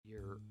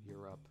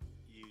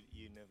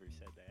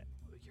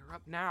You're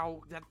up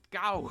now. Let's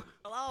go.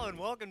 Hello and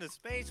welcome to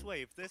Space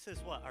Wave. This is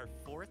what, our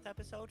fourth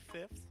episode?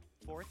 Fifth?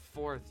 Fourth?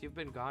 Fourth. You've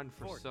been gone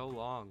for Fourth. so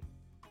long.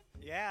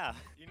 Yeah.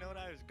 You know what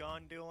I was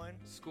gone doing?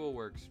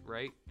 Schoolworks,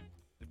 right?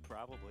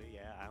 Probably,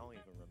 yeah. I don't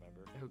even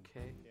remember.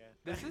 Okay. Yeah.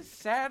 This is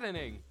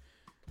saddening.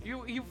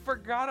 You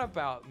forgot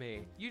about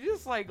me. You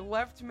just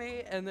left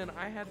me and then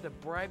I had to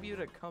bribe you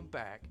to come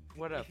back.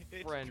 What a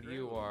friend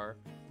you are.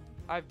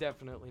 I've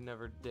definitely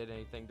never did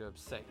anything to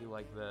upset you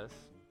like this.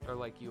 Or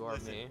like you are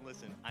me.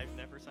 Listen, I've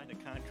never signed a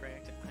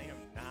contract. I am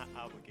not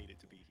obligated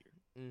to be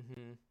here.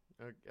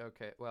 Mm-hmm.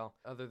 Okay, well,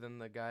 other than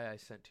the guy I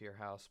sent to your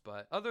house,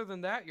 but other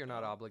than that, you're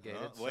not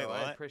obligated, wait, so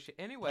what? I appreciate...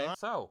 Anyway,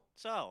 So,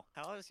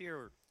 how has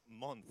your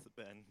month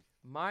been?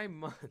 My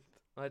month.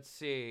 Let's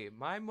see.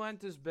 My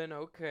month has been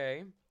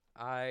okay.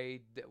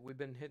 We've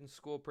been hitting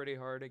school pretty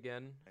hard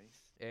again.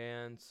 Nice.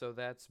 And so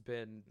that's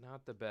been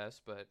not the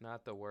best, but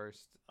not the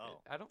worst. Oh,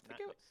 I don't think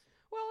not it... nice.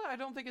 Well, I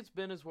don't think it's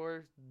been as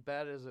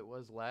bad as it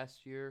was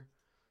last year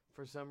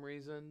for some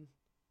reason.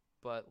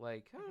 But,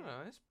 I don't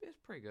know, it's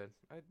pretty good.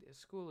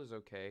 School is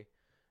okay.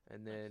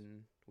 And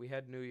then we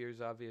had New Year's,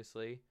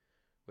 obviously,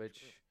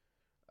 which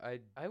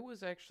I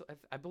was actually...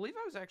 I believe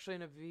I was actually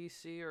in a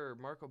VC or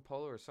Marco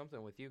Polo or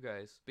something with you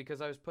guys.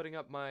 Because I was putting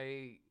up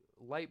my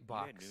light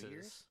boxes. You had New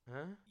Year's?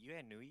 Huh? You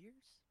had New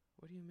Year's?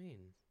 What do you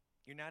mean?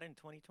 You're not in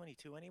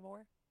 2022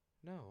 anymore?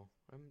 No,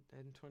 I'm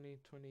in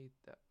 2020...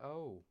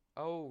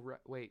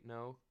 wait,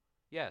 no.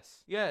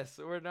 Yes,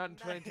 we're not in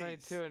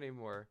 2022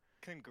 animour.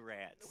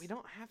 Congrats. We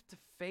don't have to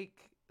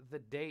fake the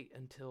date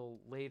until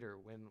later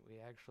when we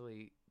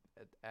actually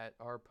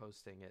are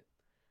posting it,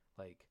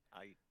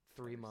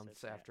 3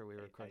 months after we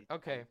record.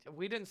 Okay,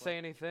 we didn't say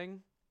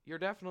anything. You're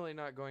definitely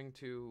not going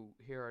to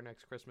hear our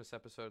next Christmas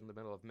episode in the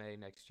middle of May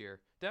next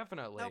year.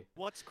 Definitely. Nope.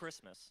 What's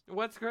Christmas?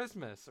 What's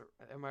Christmas?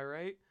 Am I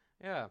right?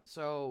 Yeah.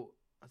 So,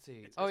 let's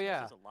see.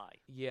 Christmas is a lie.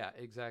 Yeah,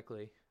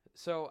 exactly.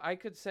 So I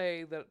could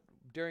say that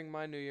during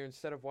my New Year,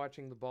 instead of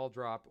watching the ball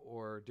drop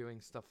or doing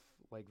stuff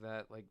like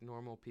that, like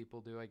normal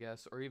people do, I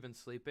guess, or even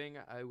sleeping,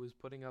 I was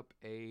putting up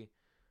a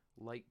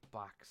light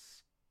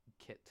box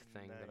kit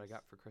thing that I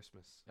got for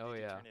Christmas. Did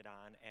you turn it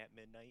on at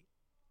midnight?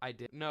 I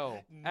did. No,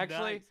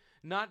 actually, Nice.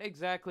 not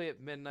exactly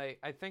at midnight.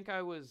 I think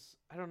I was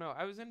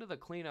into the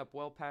cleanup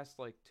well past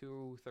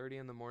 2:30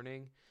 in the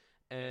morning.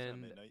 That's not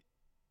And midnight.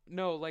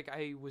 no,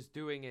 I was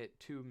doing it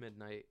to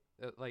midnight.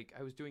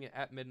 I was doing it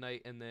at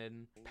midnight and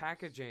then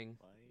packaging.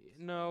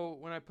 No,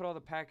 when I put all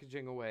the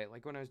packaging away,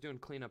 when I was doing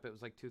cleanup, it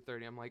was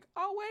 2:30. I'm like,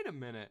 oh, wait a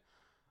minute.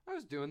 I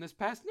was doing this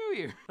past New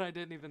Year. I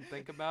didn't even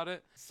think about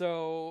it.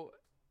 So,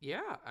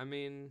 yeah, I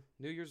mean,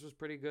 New Year's was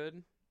pretty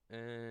good.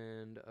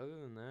 And other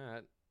than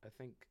that, I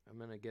think I'm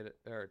going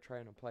to try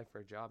and apply for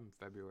a job in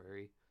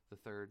February the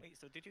 3rd. Wait,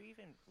 so did you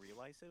even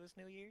realize it was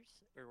New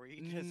Year's? Or were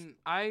you just...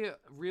 I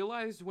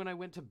realized when I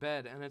went to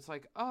bed, and it's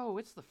oh,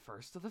 it's the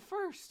 1st of the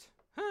 1st.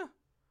 Huh.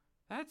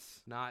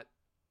 That's not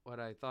what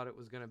I thought it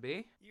was going to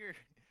be. You're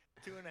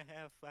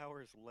 2.5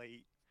 hours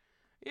late.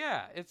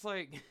 Yeah, it's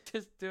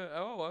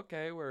oh,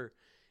 okay, we're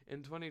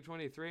in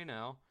 2023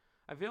 now.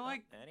 I feel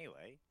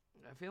Anyway.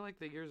 I feel like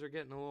the years are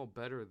getting a little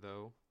better,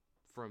 though,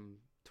 from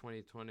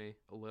 2020,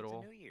 a little.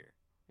 It's a new year.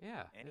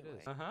 Yeah, Anyway.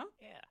 it is. Uh-huh.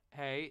 Yeah.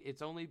 Hey,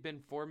 it's only been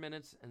 4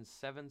 minutes and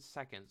 7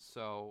 seconds,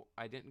 so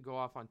I didn't go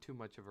off on too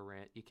much of a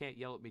rant. You can't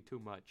yell at me too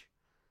much,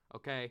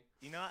 okay?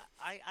 You know what?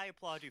 I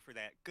applaud you for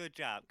that. Good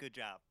job. Good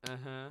job.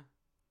 Uh-huh.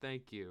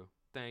 Thank you.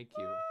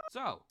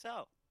 So,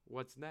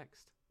 what's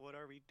next? What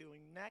are we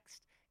doing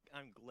next?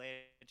 I'm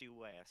glad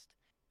you asked.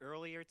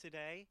 Earlier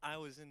today, I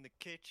was in the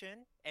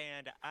kitchen,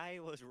 and I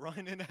was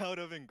running out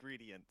of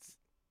ingredients.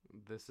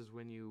 This is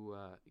when you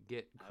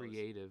get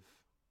creative.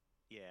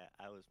 Yeah,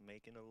 I was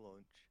making a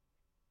lunch,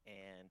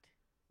 and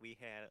we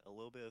had a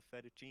little bit of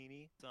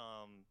fettuccine,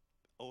 some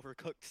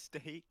overcooked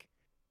steak,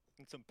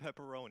 and some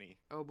pepperoni.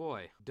 Oh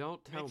boy,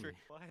 don't tell me.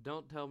 What?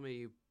 Don't tell me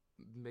you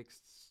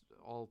mixed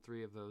all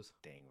 3 of those.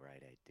 Dang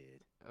right I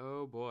did.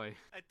 Oh boy.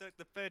 I took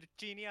the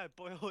fettuccine, I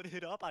boiled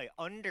it up, I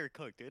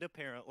undercooked it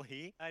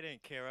apparently. I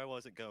didn't care, I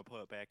wasn't gonna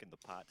put it back in the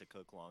pot to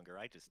cook longer.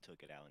 I just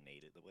took it out and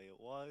ate it the way it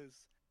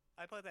was.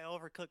 I put that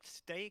overcooked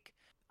steak,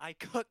 I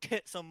cooked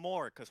it some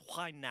more, because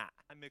why not?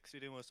 I mixed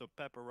it in with some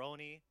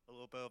pepperoni, a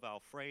little bit of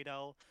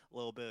Alfredo, a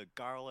little bit of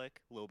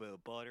garlic, a little bit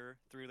of butter,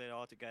 threw that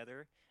all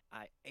together.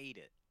 I ate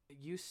it.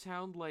 You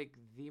sound like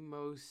the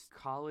most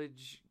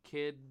college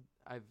kid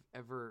I've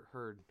ever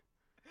heard.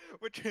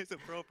 Which is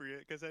appropriate,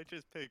 because I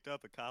just picked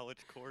up a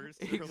college course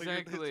earlier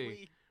Exactly. this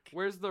week.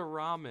 Where's the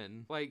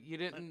ramen? You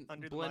didn't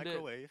Under the blend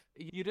microwave.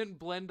 You didn't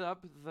blend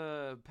up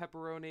the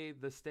pepperoni,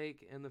 the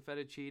steak, and the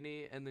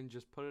fettuccine, and then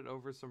just put it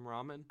over some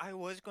ramen? I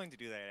was going to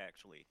do that,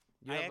 actually.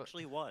 You I have a-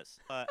 actually was.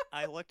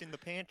 I looked in the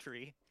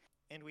pantry,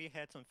 and we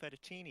had some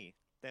fettuccine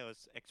that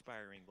was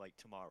expiring,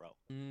 tomorrow.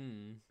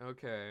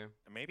 Okay.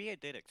 Or maybe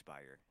it did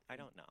expire. I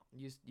don't know.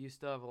 You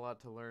still have a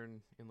lot to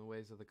learn in the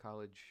ways of the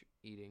college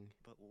eating.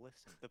 But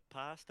listen, the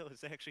pasta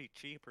is actually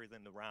cheaper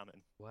than the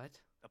ramen.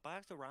 What? A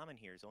box of ramen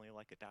here is only $1.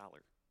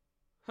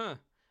 Huh.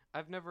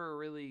 I've never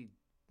really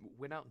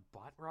went out and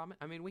bought ramen.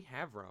 I mean, we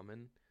have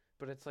ramen,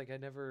 but it's like I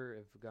never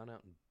have gone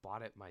out and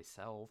bought it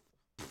myself.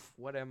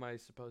 What am I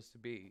supposed to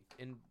be?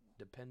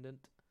 Independent?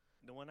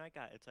 The one I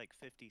got, it's like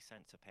 50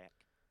 cents a pack.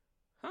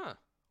 Huh.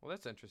 Well,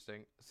 that's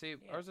interesting. See,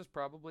 Yeah. ours is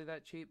probably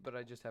that cheap, but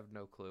I just have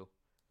no clue.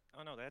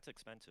 Oh no, that's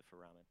expensive for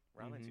ramen.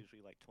 Ramen's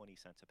usually like 20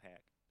 cents a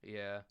pack.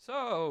 Yeah.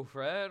 So,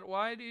 Fred,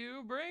 why do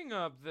you bring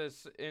up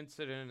this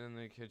incident in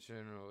the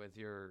kitchen with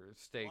your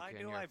steak Why and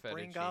do your I fettuccine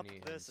bring up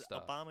and this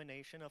stuff?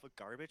 abomination of a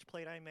garbage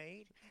plate I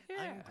made?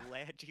 Yeah. I'm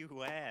glad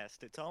you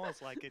asked. It's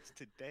almost like it's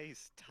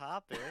today's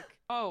topic.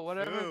 Oh,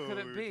 whatever could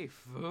it Food. be?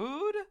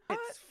 Food?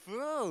 It's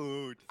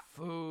food.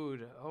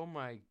 Food. Oh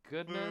my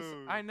goodness.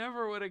 Food. I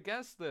never would have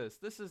guessed this.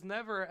 This is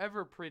never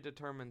ever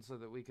predetermined so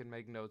that we can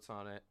make notes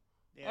on it.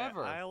 Yeah,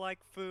 Ever. I like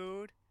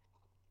food.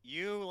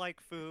 You like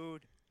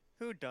food.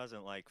 Who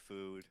doesn't like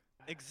food?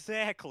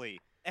 Exactly.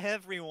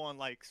 Everyone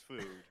likes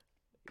food.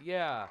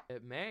 Yeah,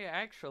 it may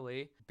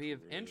actually be of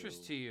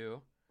interest to True.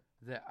 you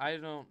that I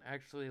don't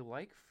actually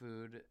like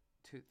food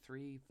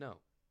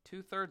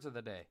 2/3 of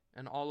the day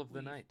and all of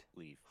the night.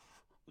 Leave.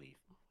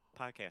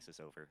 Podcast is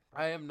over.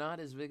 I am not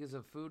as big as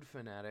a food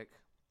fanatic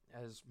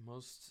as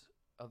most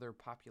other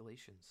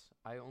populations.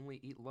 I only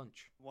eat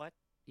lunch. What?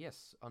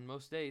 Yes, on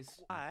most days.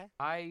 Why?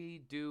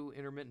 I do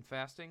intermittent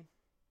fasting,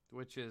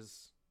 which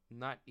is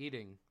not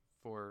eating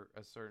for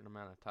a certain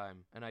amount of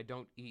time, and I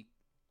don't eat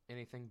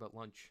anything but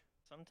lunch.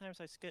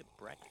 Sometimes I skip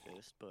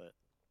breakfast, but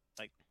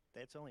like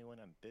that's only when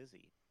I'm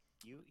busy.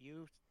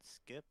 You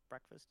skip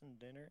breakfast and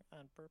dinner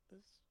on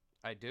purpose?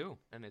 I do,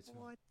 and it's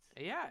What?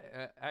 yeah,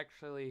 it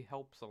actually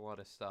helps a lot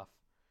of stuff.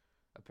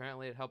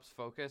 Apparently it helps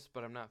focus,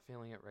 but I'm not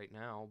feeling it right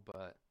now,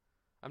 but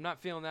I'm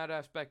not feeling that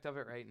aspect of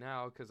it right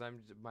now cuz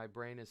my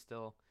brain is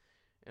still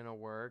in a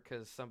whir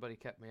cuz somebody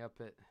kept me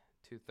up at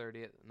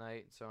 2:30 at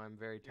night, so I'm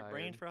very Your tired.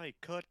 brain's probably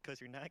cooked because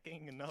you're not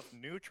getting enough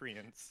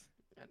nutrients.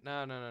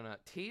 No.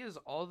 Tea is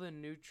all the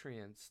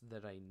nutrients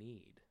that I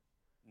need.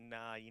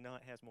 Nah, you know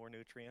it has more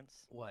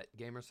nutrients. What?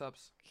 Gamer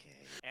subs?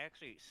 Okay.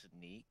 Actually,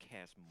 Sneak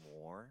has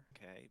more.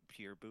 Okay.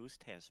 Pure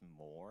Boost has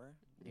more.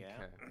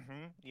 Yeah.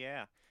 Okay.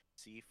 Yeah.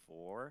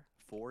 C4,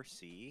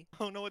 4C. I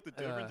don't know what the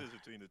difference is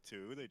between the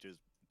two. They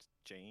just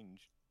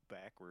change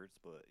backwards,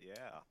 but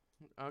yeah.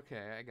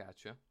 Okay, I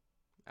gotcha.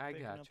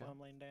 Picking up gotcha. while I'm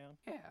laying down.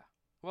 Yeah.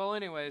 Well,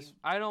 anyways,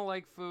 I don't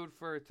like food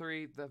for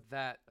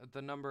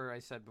the number I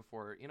said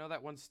before. You know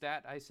that one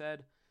stat I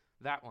said?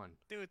 That one.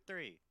 2,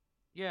 3.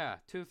 Yeah,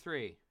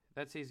 2-3.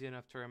 That's easy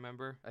enough to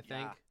remember, I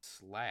think. Yeah.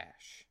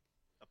 Slash.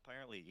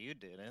 Apparently you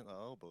didn't,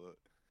 though, but.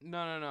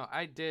 No.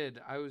 I did.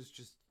 I was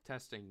just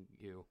testing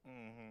you.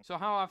 Mm-hmm. So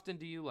how often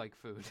do you like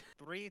food?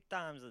 3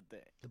 times a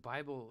day. The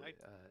Bible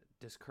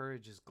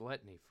discourages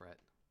gluttony, Fred.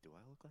 Do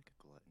I look like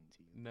a glutton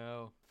to you?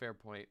 No, fair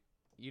point.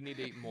 You need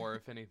to eat more,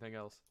 if anything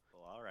else.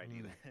 Well,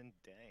 alrighty then.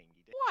 Dang,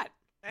 you did. What?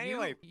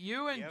 Anyway,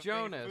 you and you have any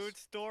Jonas. food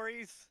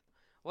stories?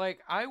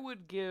 Like, I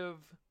would give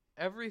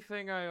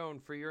everything I own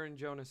for your and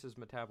Jonas's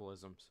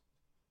metabolisms.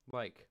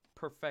 Like,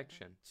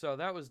 perfection. So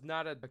that was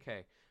not a...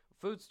 Okay.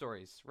 Food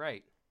stories.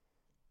 Right.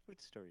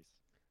 Food stories.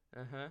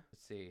 Uh-huh.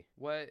 Let's see.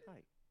 What...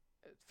 Hi.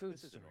 Food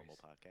This is stories. a normal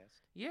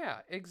podcast. Yeah,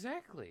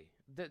 exactly.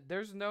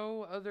 There's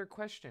no other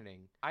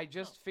questioning. I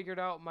just figured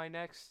out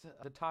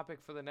the topic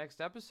for the next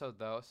episode,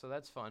 though, so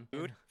that's fun.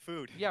 Food?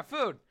 Food. Yeah,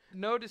 food.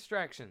 No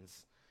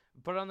distractions.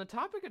 But on the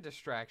topic of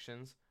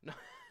distractions...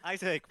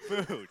 Isaac,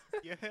 food.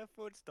 You have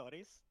food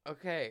stories?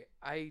 Okay,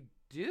 I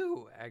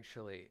do,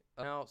 actually.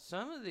 Now,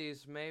 some of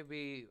these may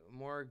be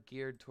more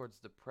geared towards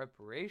the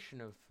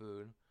preparation of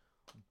food,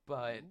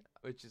 but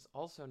which is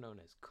also known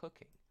as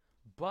cooking.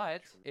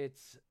 But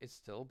it's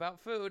still about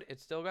food.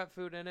 It's still got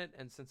food in it,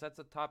 and since that's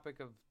a topic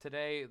of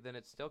today, then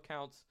it still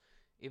counts,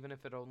 even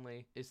if it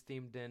only is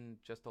themed in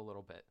just a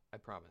little bit. I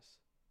promise.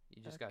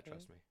 You just gotta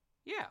trust me.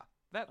 Yeah,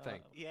 that thing.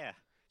 Yeah.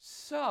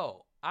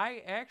 So,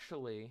 I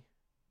actually...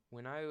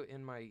 When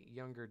in my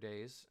younger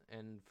days,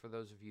 and for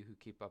those of you who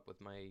keep up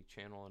with my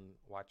channel and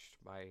watched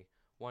my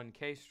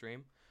 1K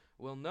stream,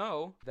 will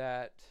know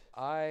that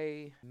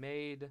I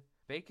made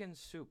bacon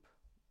soup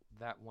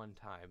that one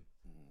time.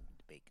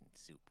 Bacon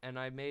soup. And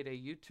I made a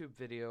YouTube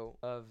video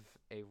of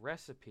a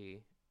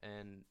recipe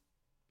and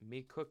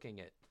me cooking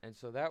it. And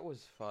so that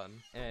was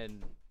fun,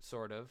 and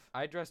sort of.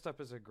 I dressed up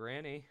as a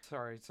granny.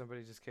 Sorry,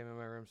 somebody just came in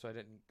my room, so I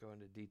didn't go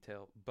into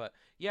detail. But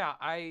yeah,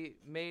 I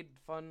made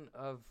fun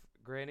of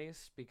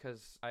grannies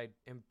because I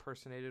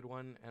impersonated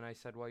one, and I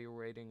said while you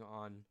were waiting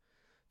on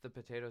the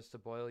potatoes to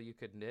boil, you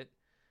could knit.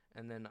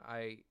 And then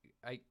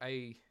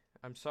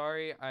I'm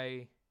sorry,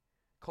 I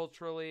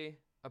culturally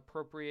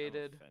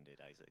appropriated I'm offended,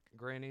 Isaac.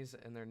 grannies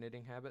and their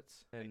knitting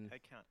habits. And I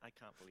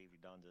can't believe you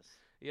done this.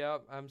 yeah,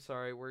 I'm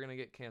sorry. We're gonna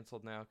get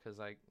canceled now because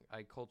I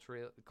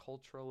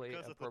culturally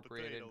Because of the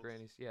appropriated potatoes.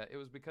 grannies. Yeah, it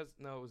was because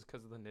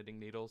of the knitting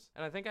needles,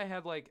 and I think I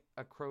had like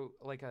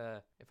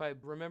if I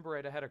remember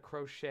right, I had a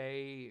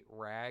crochet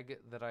rag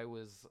that I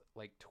was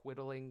like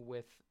twiddling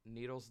with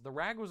needles. The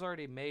rag was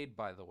already made,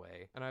 by the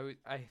way, and I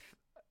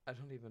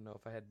don't even know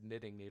if I had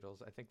knitting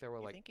needles. I think they were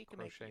You like think you can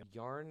make crochet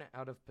yarn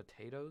out of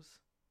potatoes.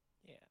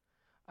 Yeah.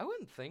 I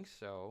wouldn't think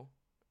so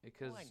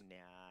because Why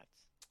not?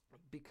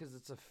 because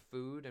it's a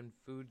food, and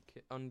food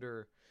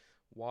under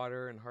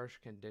water and harsh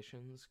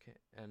conditions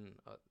and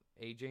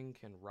aging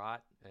can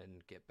rot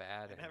and get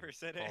bad I and never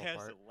said it fall has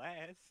apart. to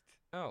last.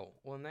 Oh,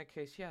 well, in that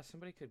case, yeah,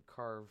 somebody could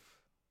carve.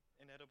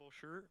 An edible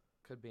shirt?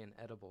 Could be an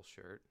edible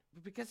shirt.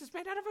 But because it's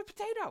made out of a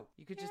potato.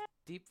 You could just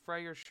deep fry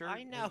your shirt I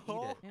and eat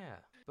know. it. Yeah,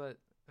 but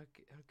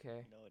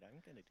okay. You know what I'm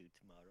gonna do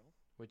tomorrow?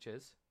 Which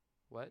is?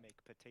 What? Make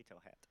a potato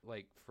hat.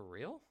 Like, for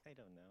real? I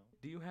don't know.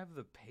 Do you have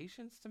the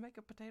patience to make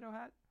a potato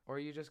hat? Or are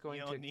you just going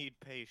You to... don't need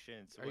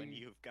patience Are when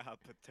you- you've got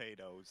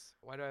potatoes.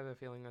 Why do I have a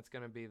feeling that's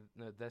going to be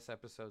this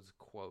episode's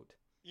quote?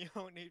 You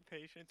don't need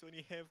patience when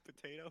you have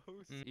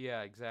potatoes.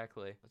 Yeah,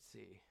 exactly. Let's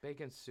see.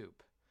 Bacon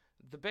soup.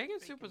 The bacon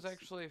soup was Bacon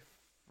soup. actually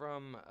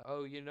from,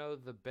 oh, you know,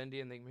 the Bendy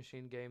and the Ink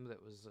Machine game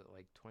that was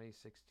like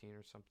 2016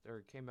 or something, or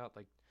it came out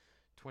like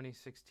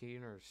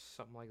 2016 or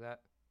something like that?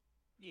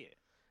 Yeah.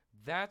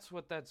 That's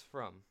what that's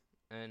from.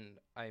 And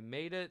I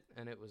made it,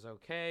 and it was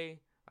okay.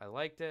 I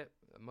liked it.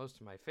 Most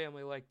of my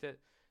family liked it.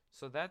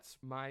 So that's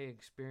my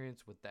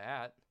experience with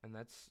that, and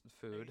that's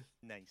food.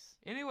 Nice.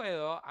 Anyway,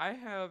 though, I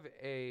have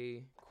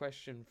a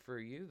question for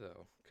you,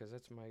 though, because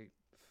that's my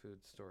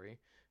food story.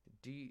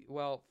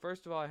 Well,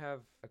 first of all, I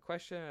have a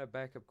question and a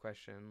backup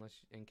question,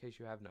 in case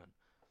you have none.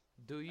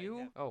 Do you? I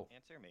have Oh,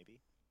 answer maybe.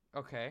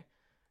 okay.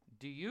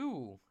 Do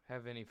you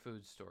have any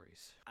food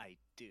stories? I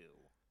do.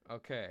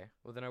 Okay.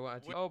 Well, then I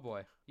want to. Oh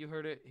boy, you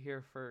heard it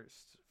here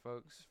first,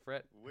 folks.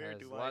 Fret Where has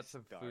do I lots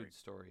of start? food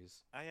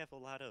stories. I have a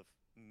lot of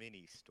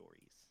mini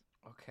stories.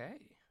 Okay,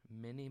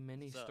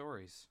 many So-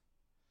 stories.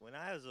 When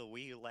I was a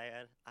wee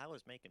lad, I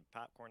was making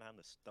popcorn on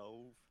the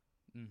stove,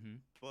 Mm-hmm.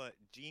 but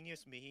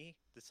genius me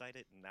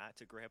decided not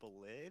to grab a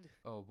lid.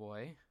 Oh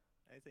boy,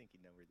 I think you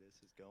know where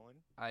this is going.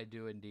 I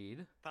do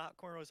indeed.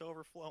 Popcorn was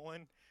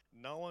overflowing.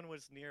 No one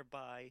was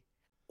nearby.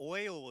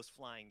 Oil was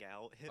flying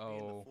out, hit me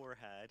in Oh. the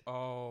forehead.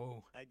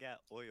 Oh, I got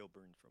oil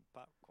burn from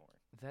popcorn.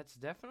 that's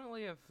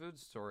definitely a food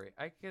story.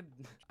 I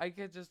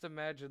could just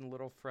imagine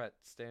little Fret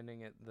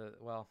standing at the.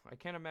 Well, I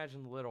can't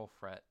imagine little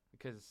Fret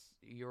because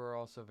you're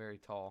also very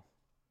tall,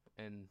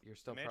 and you're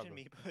still Imagine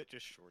probably. me, but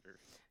just shorter.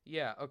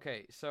 Yeah.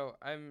 Okay. So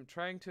I'm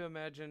trying to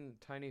imagine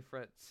Tiny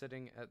Fret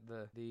sitting at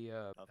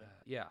Oven.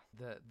 yeah,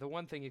 the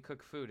one thing you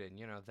cook food in.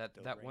 You know that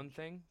Stove that one range.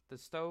 thing, the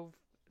stove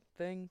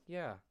thing.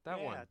 Yeah, that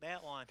yeah, one.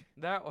 that one.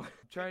 That one.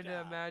 Trying to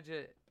job.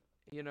 imagine,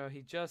 you know,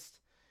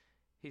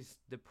 he's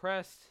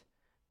depressed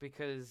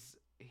because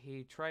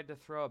he tried to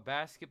throw a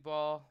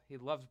basketball. He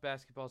loves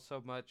basketball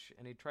so much,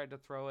 and he tried to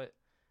throw it,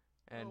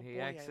 and Oh he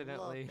boy, I love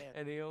accidentally, that.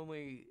 and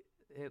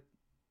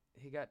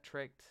he got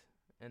tricked,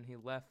 and he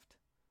left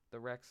the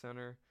rec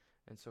center,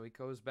 and so he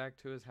goes back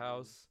to his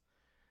house,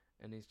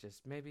 and he's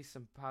just, maybe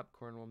some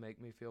popcorn will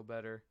make me feel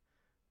better,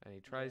 and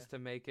he tries to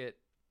make it,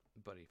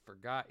 but he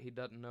forgot he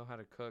doesn't know how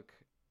to cook,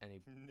 and he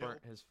burnt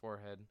Nope. his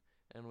forehead,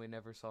 and we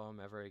never saw him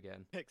ever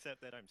again.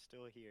 Except that I'm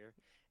still here,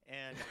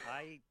 and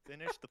I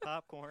finished the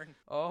popcorn.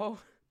 Oh,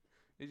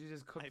 did you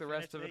just cook I the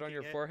rest of finished it on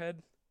your making it.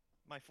 forehead?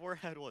 My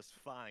forehead was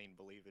fine,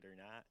 believe it or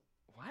not.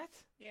 What?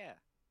 Yeah.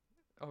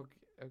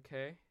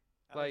 Okay.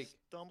 I Like- was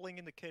stumbling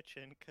in the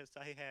kitchen because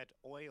I had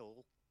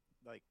oil,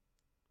 like,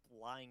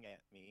 flying at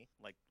me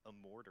like a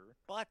mortar.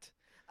 But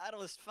I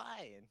was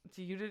fine.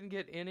 So you didn't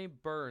get any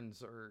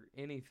burns or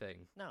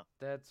anything? No.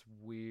 That's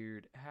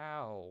weird.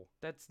 How?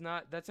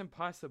 That's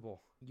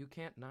impossible. You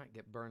can't not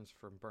get burns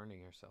from burning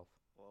yourself.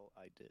 Well,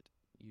 I did.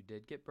 You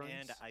did get burns?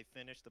 And I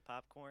finished the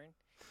popcorn.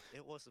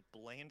 It was the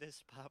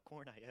blandest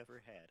popcorn I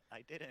ever had.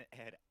 I didn't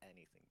add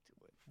anything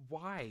to it.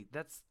 Why?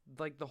 That's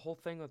like the whole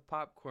thing with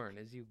popcorn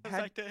is you Because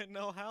I had... didn't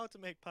know how to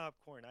make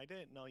popcorn. I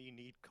didn't know you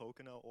need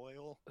coconut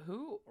oil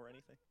Who? or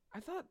anything. I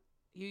thought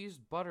you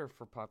used butter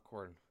for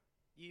popcorn.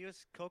 You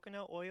use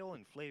coconut oil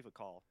and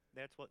Flavacol.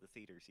 That's what the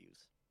theaters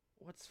use.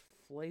 What's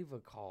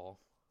Flavacol?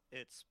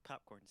 It's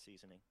popcorn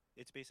seasoning.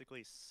 It's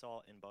basically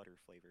salt and butter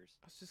flavors.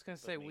 I was just gonna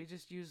But say we made-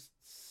 just use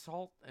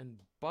salt and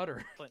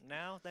butter. But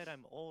now that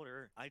I'm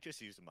older, I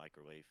just use a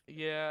microwave.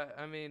 Yeah,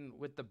 I mean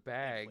with the and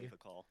bag.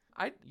 Flavacol.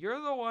 You're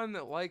the one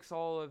that likes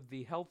all of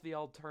the healthy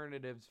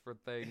alternatives for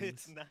things.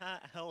 It's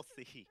not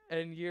healthy.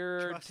 And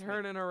you're Trust me.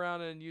 turning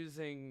around and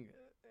using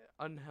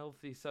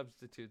unhealthy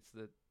substitutes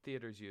that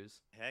theaters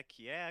use. Heck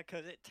yeah,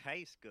 'cause it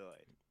tastes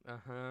good.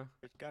 Uh-huh.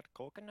 It's got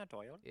coconut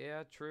oil.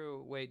 Yeah,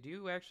 true. Wait, do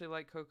you actually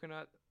like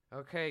coconut?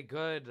 Okay,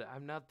 good.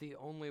 I'm not the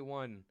only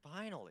one.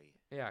 Finally.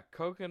 Yeah,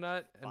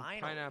 coconut and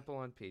Finally. pineapple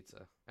on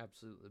pizza.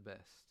 Absolutely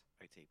best.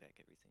 I take back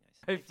everything I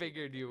said. I take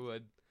figured back you everything.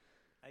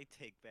 would. I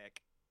take back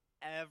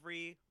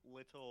every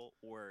little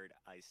word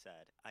I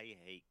said. I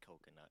hate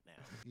coconut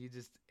now. You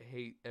just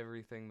hate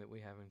everything that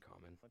we have in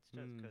common. It's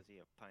just Hmm. because you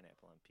have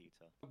pineapple on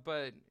pizza.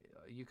 But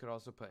you could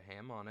also put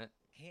ham on it.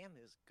 Ham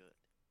is good.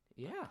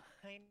 Yeah.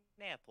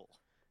 Pineapple.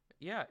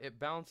 Yeah, it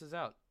balances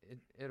out.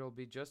 It'll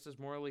be just as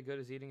morally good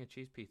as eating a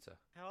cheese pizza.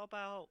 How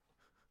about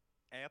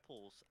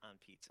apples on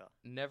pizza?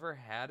 Never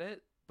had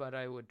it, but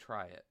I would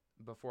try it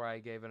before I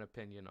gave an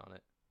opinion on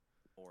it.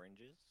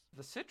 Oranges?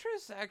 The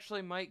citrus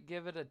actually might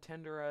give it a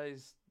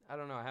tenderized. I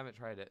don't know. I haven't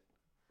tried it.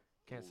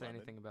 Can't say lemon?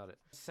 anything about it.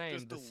 Same,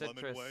 Just the a lemon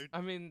citrus. wedge?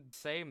 I mean,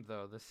 same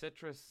though. The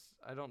citrus,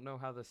 I don't know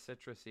how the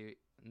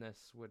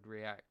citrusiness would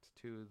react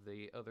to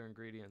the other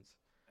ingredients.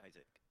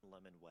 Isaac,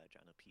 lemon wedge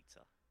on a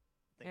pizza.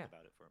 Think Yeah.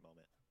 about it for a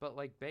moment. But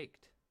like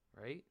baked,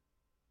 right?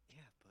 Yeah,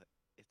 but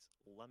it's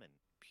lemon,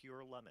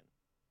 pure lemon.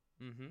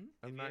 Mm-hmm. I'm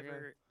Have you not gonna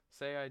ever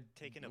say I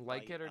taken a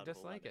like bite it or out of a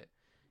dislike lemon? it.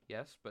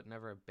 Yes, but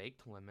never a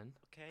baked lemon.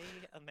 Okay,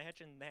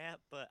 imagine that,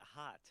 but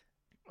hot.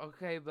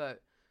 Okay,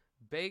 but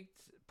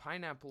baked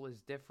pineapple is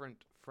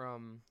different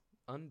from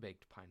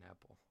unbaked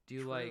pineapple. Do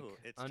you like True,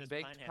 it's just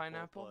unbaked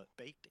pineapple? but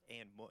baked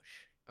and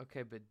mush.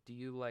 Okay, but do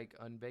you like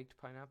unbaked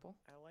pineapple?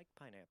 I like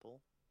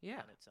pineapple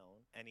Yeah. on its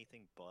own.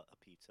 Anything but a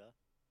pizza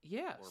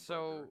Yeah, or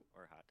so burger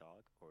or hot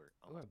dog or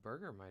ooh, a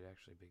burger might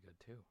actually be good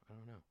too. I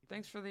don't know.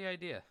 Thanks for the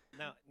idea.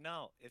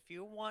 No, if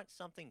you want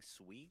something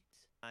sweet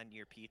on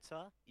your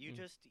pizza, you Mm.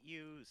 just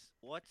use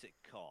what's it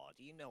called?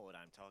 You know what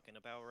I'm talking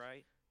about,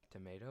 right?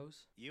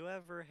 Tomatoes? You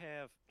ever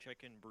have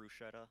chicken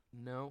bruschetta?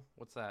 No.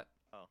 What's that?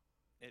 Oh,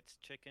 it's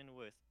chicken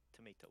with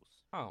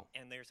tomatoes. Oh.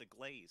 And there's a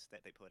glaze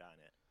that they put on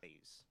it.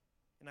 Glaze.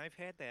 And I've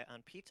had that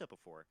on pizza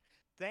before.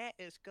 That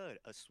is good.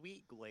 A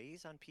sweet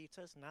glaze on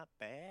pizza is not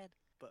bad,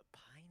 but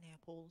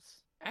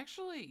pineapples,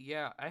 Actually,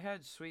 yeah, I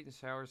had sweet and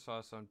sour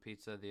sauce on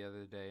pizza the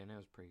other day and it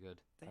was pretty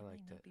good. they I may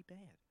liked not it. be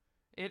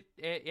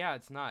bad. Yeah,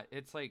 it's not.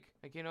 It's like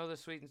you know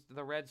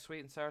the red sweet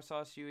and sour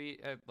sauce you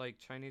eat at like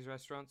Chinese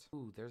restaurants?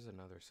 Ooh, there's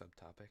another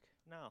subtopic.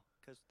 No,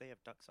 because they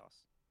have duck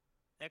sauce.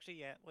 Actually,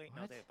 yeah. Wait,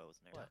 no, What? they have both.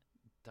 Never What? mind.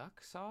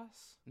 Duck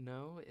sauce?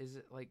 No, is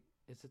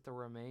it the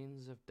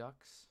remains of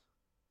ducks?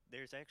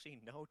 There's actually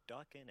no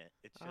duck in it.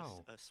 It's just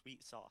Oh. a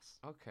sweet sauce.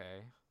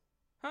 Okay.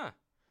 Huh.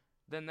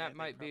 Then that They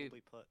might be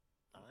probably put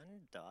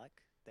on duck.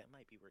 That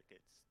might be where it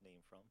gets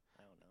named from.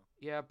 I don't know.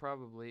 yeah,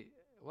 probably.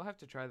 We'll have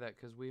to try that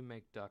cuz we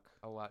make duck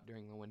a lot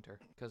during the winter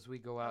cuz we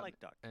go I out like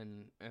duck.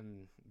 and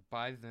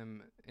buy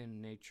them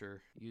in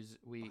nature.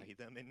 Buy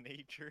them in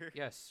nature.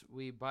 Yes,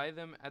 we buy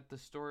them at the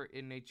store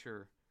in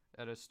nature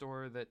at a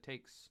store that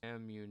takes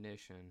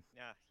ammunition.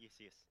 Yeah,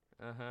 yes.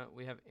 Uh-huh.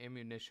 We have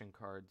ammunition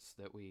cards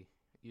that we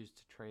use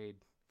to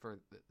trade for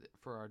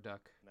our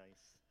duck.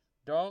 Nice.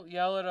 Don't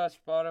yell at us,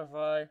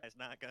 Spotify. It's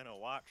not gonna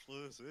watch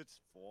this. It's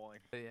fine.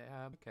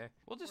 Yeah, okay.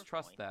 We'll just We're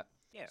trust fine. that.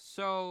 Yeah.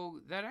 So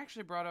that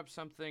actually brought up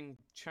something.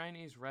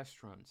 Chinese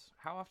restaurants.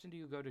 How often do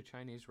you go to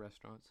Chinese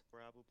restaurants?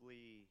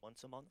 Probably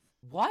once a month.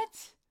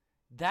 What?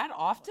 That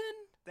often?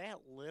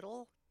 That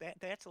little?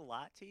 That's a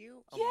lot to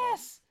you? A month?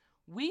 Yes.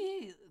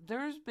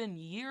 There's been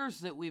years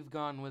that we've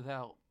gone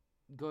without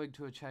going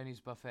to a Chinese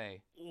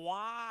buffet.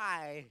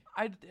 Why?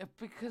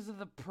 Because of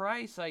the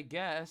price, I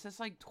guess. It's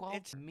like 12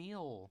 It's-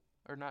 meal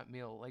or not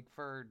meal, like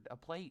for a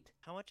plate.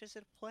 How much is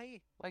it a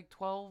plate? Like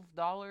 $12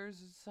 or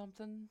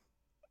something.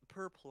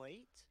 Per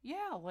plate?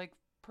 Yeah, like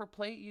per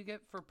plate you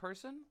get for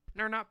person?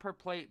 No, not per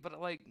plate, but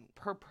like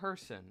per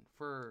person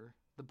for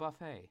the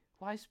buffet.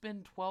 Why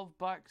spend $12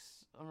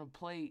 on a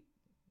plate?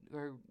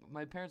 Or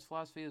my parents'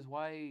 philosophy is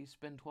why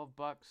spend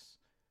 $12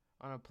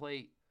 on a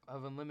plate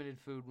of unlimited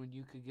food when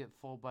you could get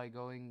full by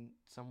going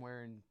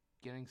somewhere and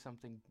getting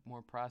something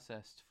more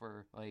processed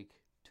for like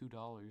 $2.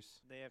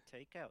 They have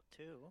takeout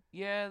too.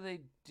 Yeah, they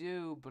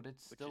do, but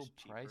it's Which still is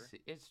cheaper. pricey.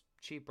 It's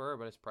cheaper,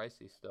 but it's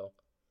pricey still.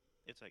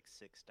 It's like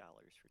 $6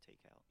 for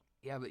takeout.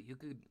 Yeah, but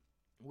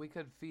we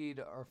could feed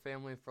our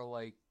family for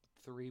like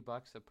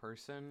 $3 a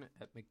person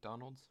at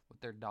McDonald's with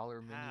their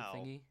dollar menu How?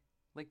 thingy.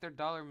 Like their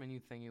dollar menu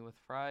thingy with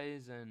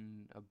fries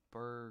and a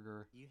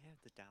burger. You have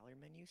the dollar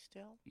menu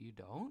still? You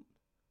don't?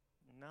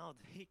 No,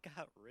 they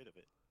got rid of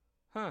it.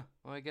 Huh.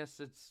 Well, I guess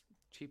it's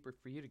cheaper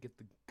for you to get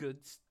the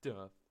good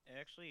stuff.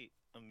 Actually,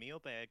 a meal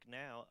bag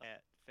now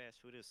at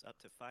fast food is up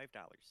to $5.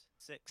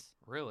 6.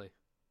 Really?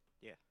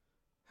 Yeah.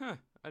 Huh.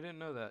 I didn't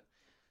know that.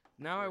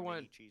 Now for I a want.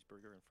 mini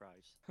cheeseburger and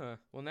fries. Huh.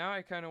 Well, now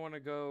I kind of want to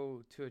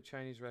go to a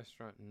Chinese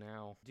restaurant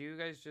now. Do you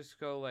guys just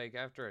go like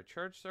after a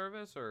church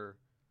service, or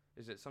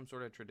is it some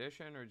sort of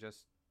tradition, or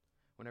just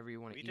whenever you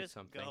want to We eat just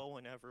something? go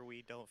whenever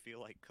we don't feel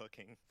like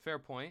cooking. Fair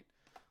point.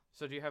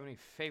 So do you have any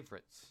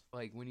favorites?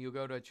 Like when you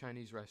go to a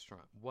Chinese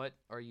restaurant, what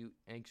are you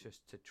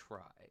anxious to try?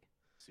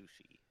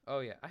 Sushi. Oh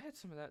yeah, I had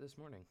some of that this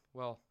morning.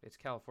 Well, it's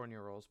California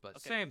rolls, but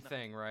Okay, same no.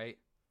 thing, right?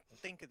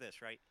 Think of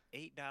this, right?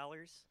 $8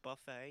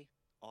 buffet,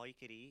 all you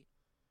could eat.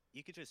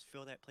 You could just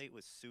fill that plate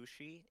with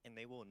sushi and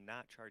they will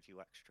not charge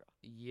you extra.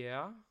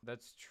 Yeah,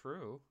 that's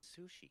true.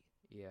 Sushi.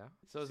 Yeah.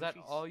 So is that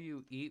Sushi's- all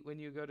you eat when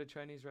you go to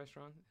Chinese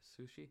restaurant?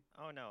 Sushi?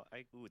 Oh no,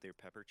 ooh, their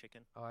pepper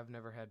chicken. Oh, I've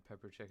never had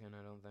pepper chicken,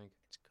 I don't think.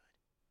 It's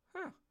good.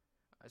 Huh.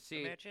 I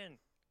see. Imagine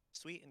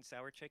sweet and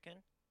sour chicken,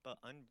 but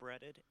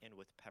unbreaded and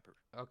with pepper.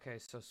 Okay,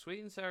 so sweet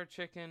and sour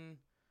chicken,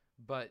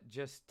 but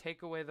just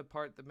take away the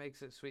part that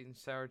makes it sweet and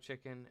sour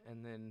chicken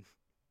and then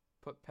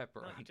put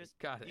pepper No, on you it. just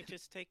Got it. You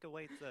just take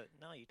away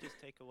you just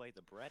take away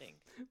the breading.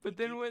 But You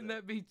then keep wouldn't the-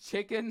 that be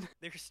chicken?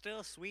 They're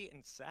still sweet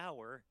and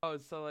sour. Oh,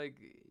 so like,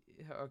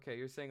 okay,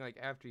 you're saying like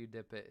after you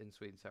dip it in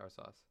sweet and sour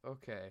sauce.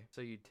 Okay,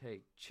 so you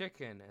take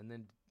chicken and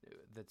then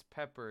that's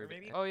peppered.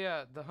 maybe- Oh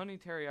yeah, the honey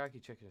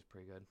teriyaki chicken is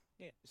pretty good.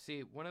 Yeah.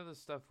 See, one of the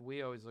stuff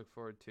we always look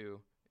forward to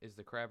is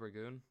the crab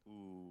ragoon.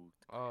 Ooh.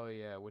 Oh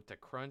yeah, with the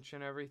crunch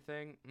and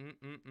everything.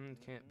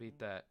 Can't beat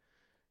that.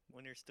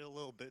 When there's still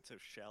little bits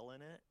of shell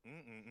in it.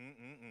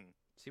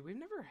 See, we've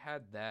never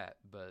had that,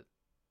 but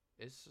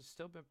it's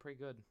still been pretty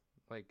good.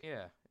 Like,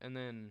 yeah. And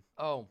then,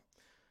 oh,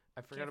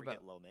 I forgot Can't about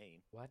forget lo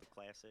mein. what? The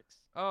classics.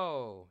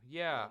 Oh,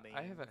 yeah. Lo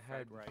I mein, haven't fried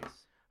had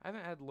rice. I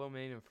haven't had lo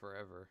mein in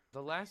forever.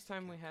 The last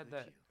time we How had could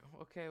that,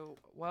 okay,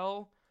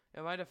 well,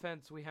 in my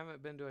defense, we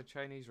haven't been to a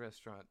Chinese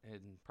restaurant in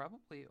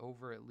probably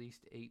over at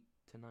least 8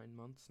 to 9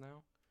 months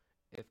now,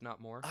 if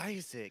not more.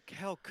 Isaac,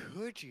 how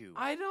could you?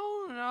 I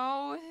don't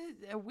know.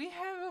 We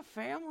have a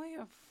family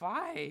of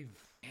 5.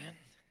 Man.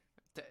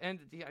 And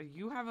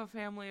you have a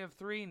family of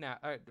 3 now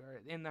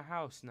in the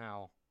house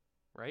now,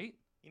 right?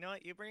 You know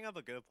what? You bring up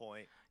a good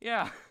point.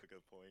 Yeah. A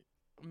good point.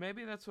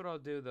 Maybe that's what I'll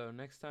do though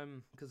next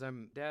time, because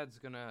Dad's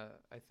gonna,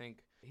 I think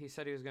he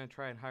said he was gonna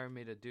try and hire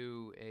me to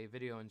do a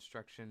video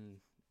instruction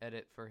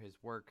edit for his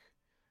work,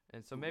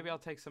 and so maybe I'll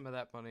take some of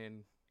that money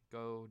and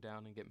go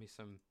down and get me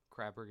some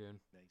crab ragoon.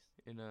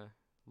 Nice. In a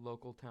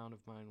local town of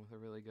mine with a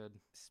really good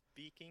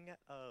Speaking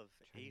of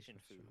Chinese Asian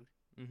restaurant.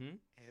 food,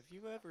 have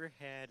you ever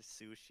had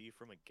sushi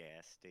from a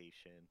gas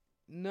station?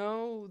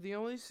 No, the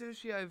only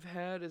sushi I've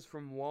had is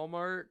from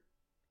Walmart,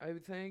 I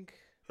think.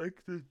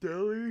 Like the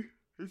deli?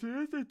 Is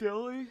it at the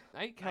deli?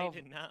 I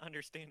did not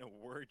understand a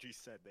word you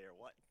said there.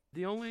 What?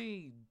 The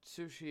only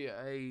sushi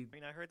I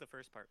mean, I heard the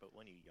first part, but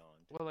when you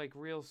yawned. well, like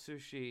real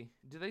sushi.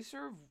 Do they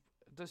serve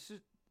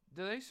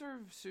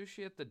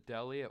sushi at the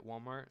deli at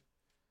Walmart?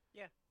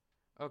 Yeah.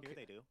 Okay. Here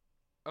they do.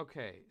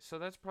 Okay, so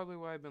that's probably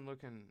why I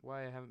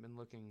haven't been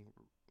looking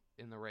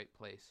in the right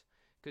place.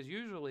 Because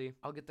usually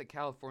I'll get the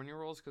California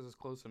rolls because it's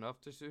close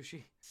enough to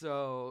sushi.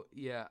 So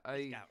yeah,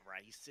 It's got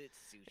rice. It's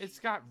sushi. It's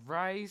got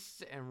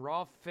rice and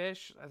raw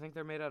fish. I think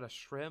they're made out of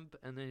shrimp,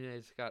 and then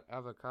it's got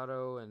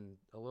avocado and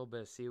a little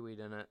bit of seaweed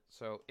in it.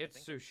 So it's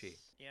sushi.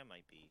 Yeah, it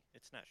might be.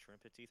 It's not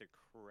shrimp. It's either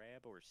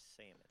crab or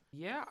salmon.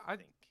 Yeah, I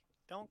think.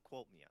 Don't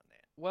quote me on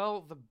that.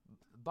 Well, the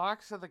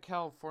box of the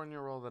California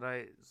roll that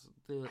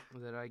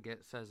I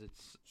get says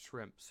it's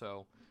shrimp,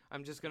 so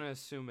I'm just gonna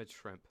assume it's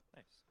shrimp.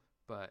 Nice.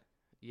 But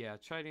yeah,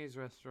 Chinese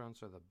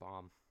restaurants are the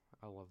bomb.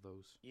 I love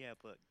those. Yeah,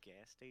 but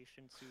gas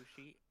station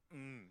sushi?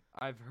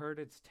 I've heard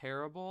it's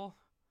terrible,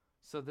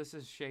 so this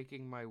is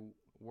shaking my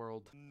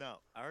world. No,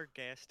 our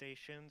gas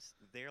stations,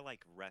 they're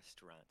like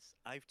restaurants.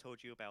 I've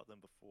told you about them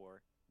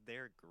before.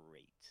 They're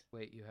great.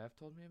 Wait, you have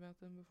told me about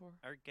them before?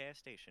 Our gas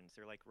stations,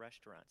 they're like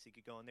restaurants. You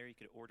could go in there, you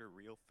could order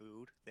real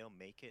food. They'll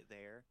make it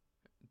there.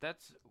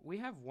 We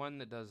have one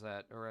that does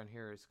that around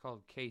here. It's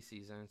called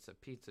Casey's, and it's a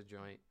pizza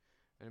joint.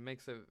 And it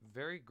makes a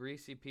very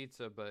greasy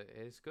pizza, but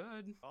it's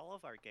good. All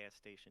of our gas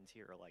stations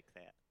here are like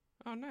that.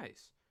 Oh,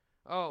 nice.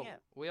 Oh, yeah.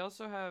 We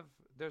also have,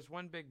 there's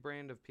one big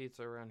brand of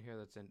pizza around here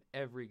that's in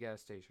every gas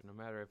station, no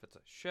matter if it's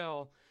a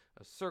Shell,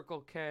 a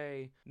Circle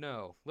K.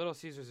 No, Little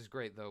Caesars is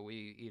great, though.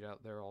 We eat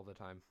out there all the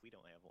time. We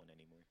don't have one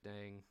anymore.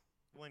 Dang.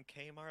 When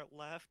Kmart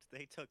left,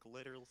 they took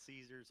Little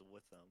Caesars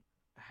with them.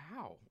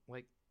 How?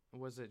 Like,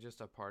 was it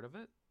just a part of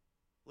it?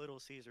 Little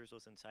Caesars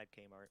was inside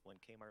Kmart. When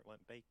Kmart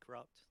went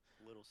bankrupt,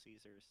 Little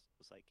Caesars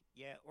was like,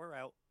 yeah, we're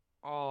out.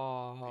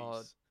 Oh,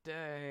 Peace.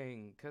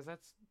 dang. Because that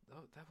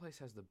place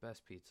has the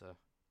best pizza.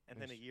 And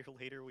then a year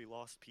later, we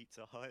lost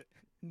Pizza Hut.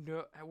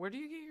 No, where do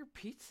you get your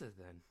pizza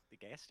then? The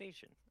gas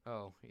station.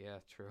 Oh, yeah,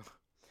 true.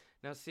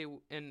 Now, see,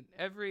 in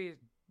every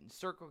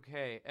Circle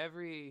K,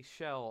 every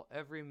Shell,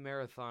 every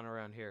Marathon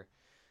around here,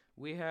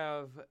 we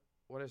have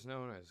what is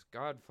known as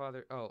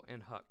Godfather. Oh,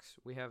 and Huck's.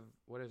 We have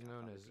what is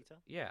known as pizza?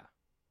 Yeah.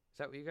 Is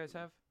that what you guys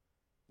have?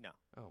 No.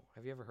 Oh,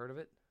 have you ever heard of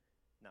it?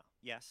 No.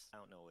 Yes. I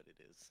don't know what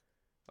it is.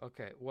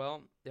 Okay,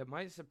 well, it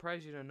might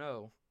surprise you to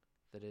know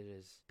that it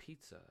is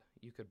pizza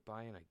you could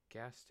buy in a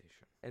gas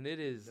station. And it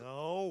is...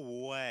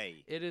 No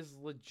way. It is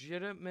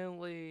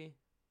legitimately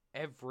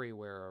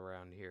everywhere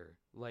around here.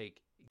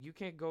 Like, you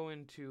can't go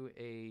into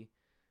a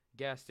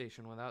gas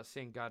station without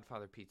seeing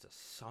Godfather Pizza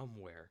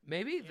somewhere.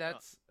 Maybe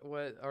that's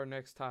what our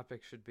next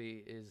topic should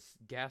be, is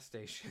gas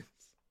stations.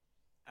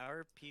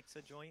 Our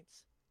pizza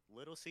joints,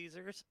 Little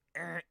Caesars,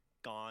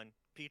 gone.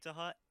 Pizza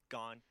Hut,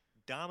 gone.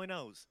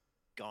 Domino's,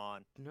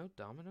 gone. No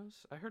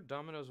Domino's? I heard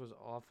Domino's was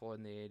awful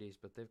in the 80s,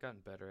 but they've gotten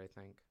better, I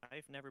think.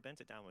 I've never been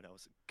to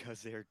Domino's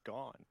because they're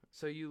gone.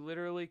 So you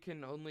literally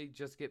can only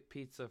just get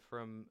pizza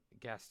from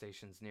gas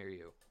stations near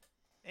you.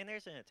 And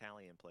there's an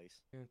Italian place.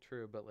 Yeah,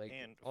 true, but like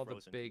and all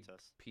the big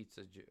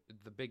pizzas.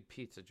 the big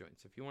pizza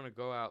joints. If you want to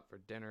go out for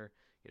dinner,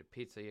 get a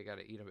pizza, you got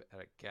to eat them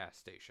at a gas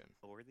station.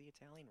 Or the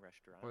Italian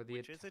restaurant,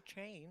 which is a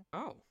chain.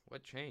 Oh,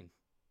 what chain?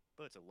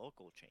 But it's a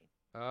local chain.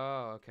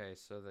 Oh, okay.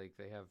 So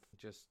they have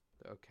just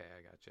okay.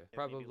 I gotcha.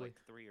 Probably maybe like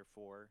 3 or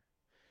 4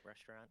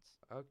 restaurants.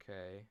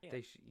 Okay. Yeah.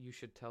 You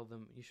should tell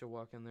them. You should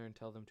walk in there and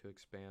tell them to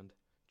expand.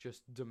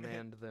 Just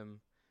demand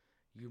them.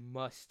 You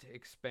must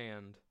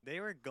expand.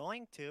 They were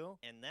going to,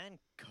 and then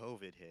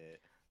COVID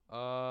hit.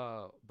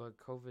 Oh, but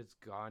COVID's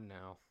gone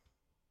now.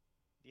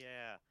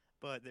 Yeah,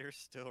 but they're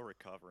still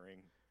recovering.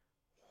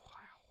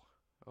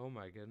 Wow. Oh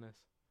my goodness.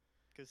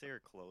 Because they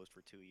were closed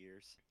for 2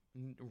 years.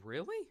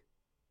 Really?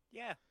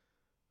 Yeah.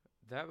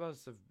 That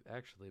must have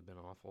actually been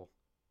awful.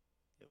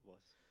 It was.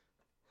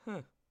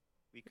 Huh.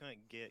 We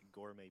couldn't get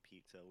gourmet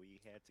pizza.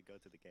 We had to go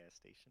to the gas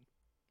station.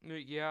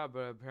 Yeah,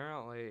 but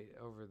apparently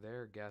over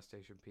there, gas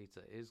station pizza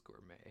is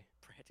gourmet.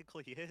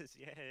 Practically is.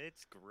 Yeah,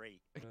 it's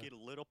great. You get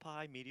a little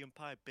pie, medium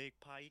pie, big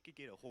pie. You could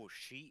get a whole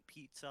sheet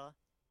pizza.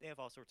 They have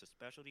all sorts of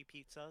specialty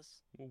pizzas.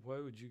 Well, why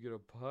would you get a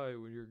pie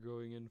when you're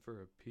going in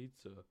for a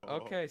pizza? Oh.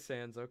 Okay,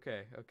 Sans.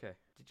 Okay.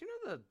 Did you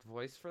know the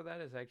voice for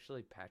that is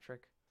actually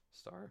Patrick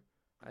Star?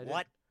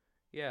 What?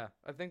 Yeah,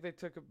 I think they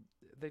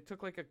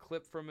took like a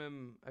clip from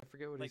him. I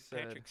forget what he Like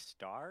said. Patrick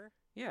Star?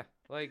 Yeah,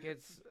 like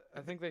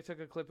I think they took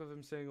a clip of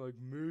him saying like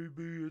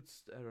maybe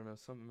it's I don't know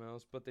something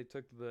else, but they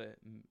took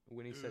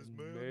when he said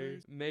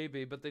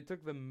maybe, but they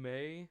took the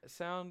may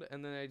sound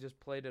and then they just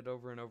played it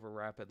over and over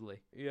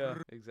rapidly. Yeah,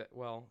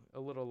 well, a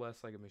little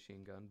less like a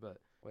machine gun, but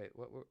wait,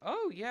 what?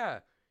 Oh yeah,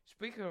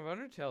 speaking of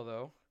Undertale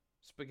though,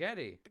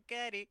 spaghetti.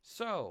 Spaghetti.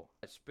 So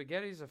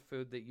spaghetti's a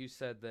food that you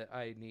said that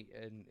I need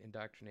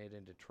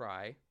indoctrinated to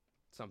try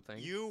something.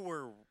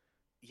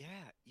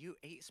 You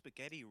ate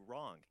spaghetti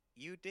wrong.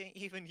 You didn't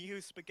even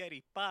use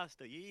spaghetti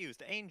pasta. You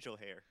used angel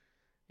hair.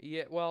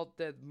 Yeah, well,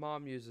 that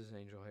mom uses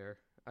angel hair.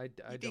 I You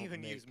don't didn't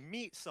even make... use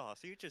meat sauce.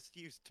 You just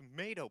used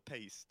tomato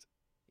paste.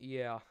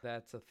 Yeah,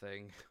 that's a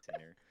thing.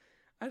 Dinner.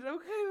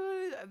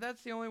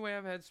 That's the only way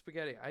I've had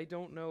spaghetti. I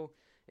don't know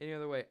any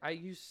other way.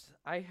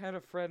 I had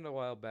a friend a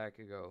while back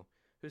ago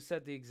who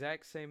said the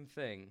exact same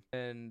thing,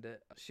 and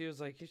she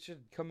was like, "You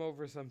should come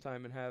over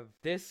sometime and have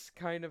this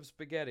kind of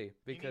spaghetti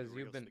because You need you've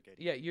real been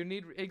spaghetti. yeah, you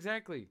need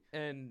exactly."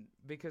 And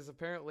because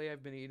apparently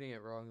I've been eating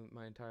it wrong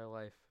my entire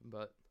life,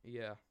 but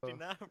yeah. Did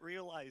not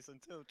realize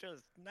until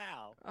just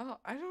now. Oh,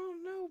 I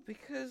don't know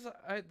because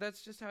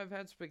that's just how I've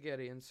had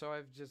spaghetti, and so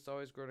I've just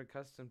always grown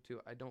accustomed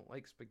to I don't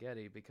like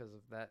spaghetti because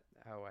of that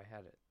how I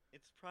had it.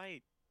 It's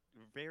probably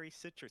very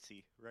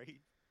citrusy,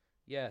 right?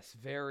 Yes,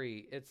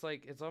 very.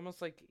 It's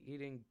almost like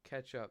eating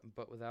ketchup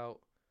but without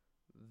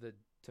the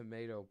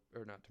tomato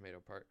or not tomato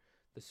part,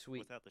 the sweet.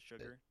 Without the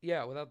sugar.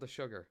 Yeah, without the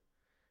sugar.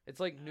 It's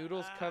like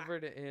noodles Ah.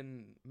 covered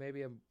in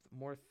maybe a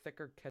more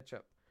thicker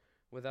ketchup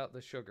without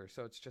the sugar.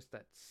 So it's just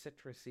that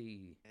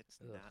citrusy. It's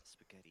Ugh. not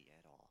spaghetti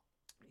at all.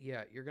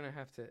 Yeah, you're going to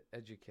have to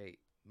educate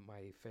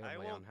my family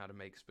will on how to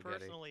make spaghetti.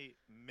 Personally,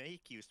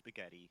 make you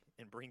spaghetti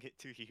and bring it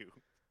to you.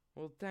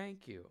 Well,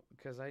 thank you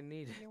because I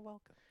need it. You're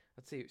welcome.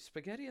 Let's see,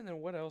 spaghetti and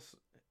then what else?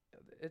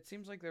 It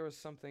seems like there was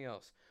something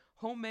else.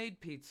 Homemade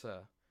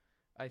pizza,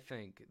 I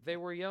think. They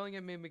were yelling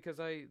at me because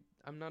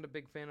I'm not a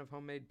big fan of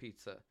homemade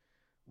pizza.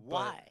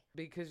 Why?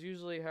 Because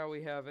usually how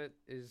we have it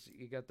is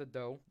you got the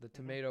dough, the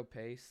tomato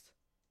paste,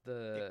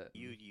 the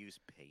You use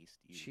paste.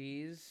 You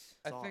cheese.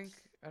 sauce.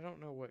 I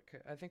don't know what,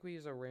 I think we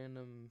use I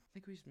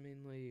think we use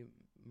mainly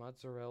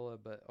mozzarella,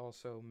 but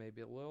also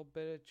maybe a little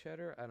bit of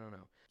cheddar. I don't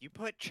know. You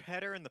put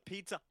cheddar in the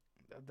pizza.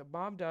 The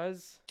mom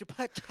does. You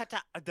put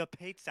cheddar in the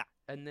pizza.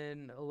 And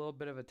then a little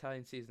bit of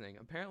Italian seasoning.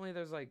 Apparently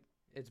there's like,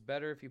 it's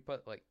better if you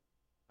put like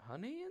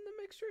honey in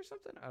the mixture or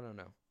something. I don't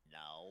know.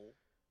 No.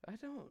 I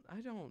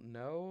don't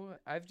know.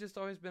 I've just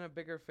always been a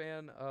bigger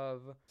fan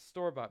of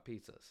store-bought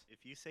pizzas.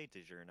 If you say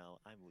DiGiorno,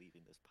 I'm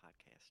leaving this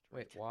podcast.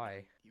 Wait, right why?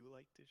 now. You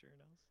like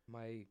DiGiorno's?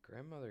 My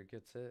grandmother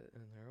gets it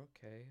and they're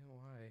okay.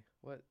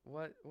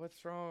 Why?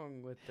 What's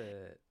wrong with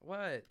it?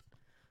 What?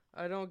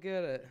 I don't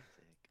get it. Isaac.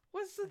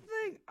 What's the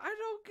thing? I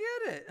don't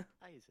get it.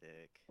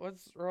 Isaac.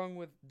 What's wrong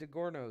with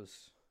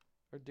DeGornos?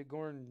 Or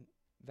DeGorn,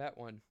 that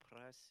one.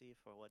 Pricey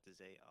for what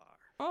they are.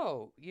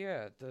 Oh,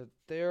 yeah,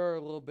 they are a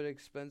little bit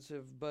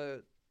expensive,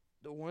 but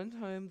the one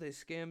time they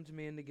scammed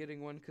me into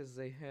getting one because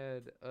they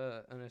had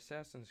an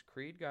Assassin's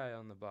Creed guy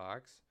on the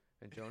box,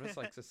 and Jonas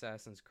likes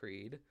Assassin's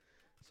Creed,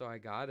 so I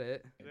got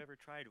it. You ever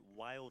tried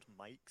Wild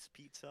Mike's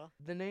Pizza?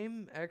 The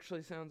name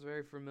actually sounds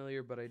very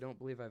familiar, but I don't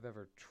believe I've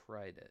ever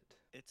tried it.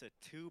 It's a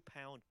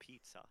 2-pound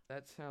pizza.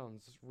 That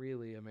sounds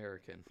really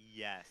American.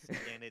 Yes,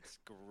 and it's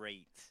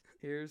great.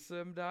 Here's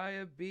some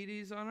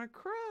diabetes on a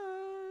crust.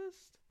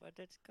 But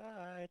it's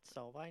good,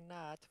 so why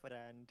not,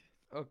 friend?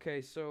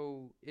 Okay,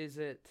 so is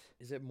it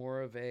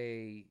more of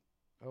a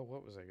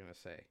what was I gonna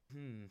say?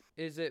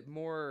 Is it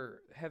more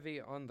heavy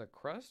on the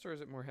crust or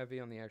is it more heavy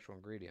on the actual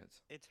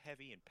ingredients? It's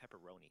heavy in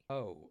pepperoni.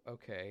 Oh,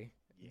 okay.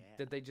 Yeah.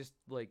 Did they just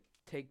like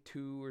take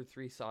 2 or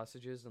 3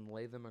 sausages and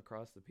lay them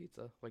across the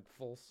pizza, like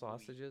full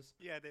sausages?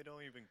 Yeah, they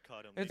don't even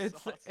cut them.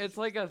 It's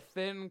like a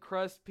thin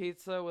crust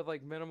pizza with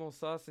like minimal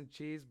sauce and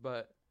cheese,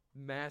 but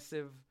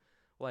massive,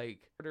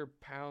 like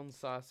quarter-pound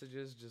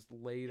sausages just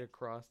laid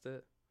across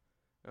it.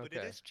 Okay.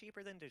 But it is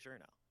cheaper than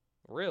DiGiorno.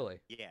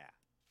 Really? Yeah.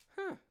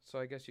 Huh. So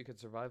I guess you could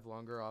survive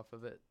longer off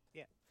of it.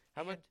 Yeah.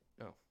 How much?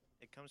 And Oh.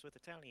 It comes with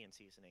Italian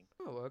seasoning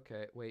Oh,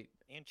 okay. Wait.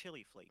 and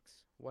chili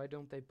flakes. Why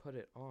don't they put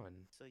it on?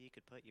 So you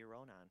could put your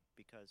own on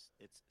because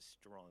it's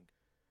strong.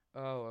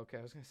 Oh, okay.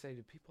 I was gonna say,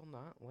 do people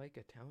not like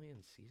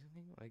Italian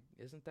seasoning? Like,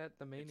 isn't that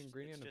the main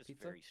ingredient it's of just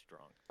pizza? very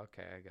strong.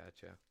 Okay, I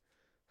gotcha.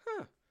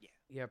 Huh. Yeah.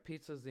 Yeah,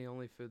 pizza's the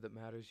only food that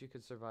matters. You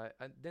could survive.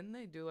 Didn't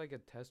they do like a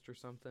test or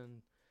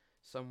something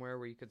somewhere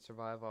where you could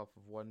survive off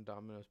of one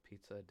Domino's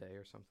pizza a day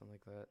or something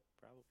like that?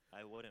 Probably.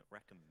 I wouldn't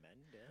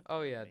recommend it.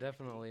 Oh yeah, Maybe.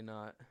 definitely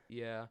not.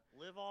 Yeah,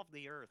 Live off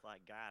the earth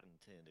like God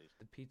intended.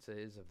 the pizza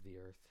is of the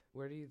earth.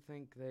 Where do you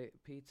think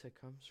pizza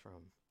comes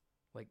from?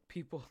 Like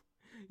people,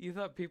 you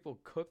thought people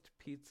cooked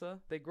pizza?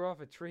 They grow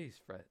off of trees,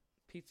 Fred.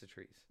 Pizza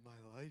trees.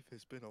 My life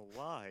has been a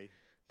lie.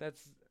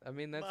 That's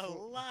My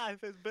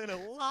life has been a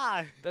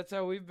lie. that's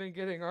how we've been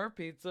getting our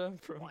pizza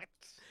from What?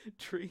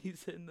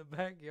 trees in the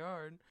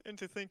backyard. And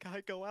to think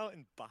I go out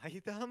and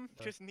buy them?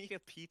 Just need a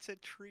pizza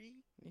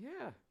tree?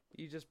 Yeah,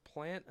 you just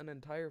plant an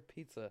entire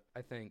pizza,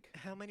 I think.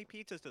 How many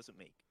pizzas does it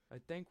make? I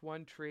think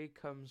one tree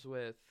comes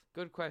with.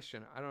 Good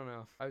question. I don't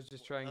know. I was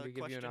just trying to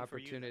give you an question for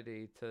you then.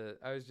 opportunity to.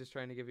 I was just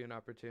trying to give you an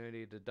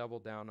opportunity to double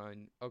down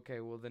on.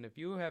 Okay, well then, if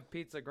you have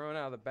pizza growing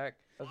out of the back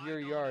of Why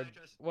your don't yard, I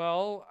just-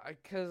 well,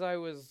 because I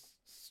was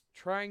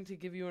trying to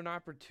give you an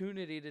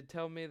opportunity to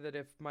tell me that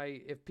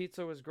if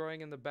pizza was growing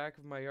in the back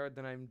of my yard,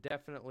 then I'm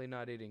definitely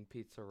not eating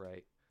pizza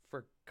right.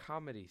 For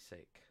comedy's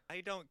sake.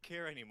 I don't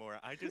care anymore.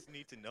 I just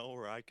need to know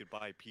where I could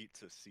buy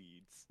pizza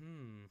seeds.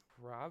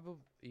 Probably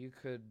you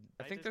could.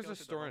 I I think just there's go a to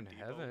the store Home in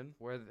Depot. heaven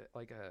where,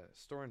 like a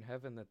store in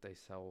heaven that they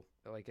sell,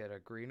 like at a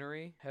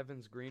greenery,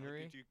 Heaven's How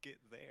Greenery. did you get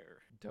there?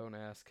 Don't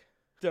ask.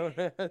 Don't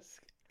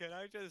ask. Can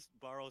I just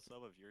borrow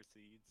some of your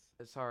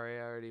seeds? Sorry,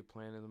 I already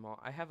planted them all.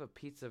 I have a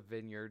pizza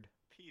vineyard.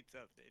 Pizza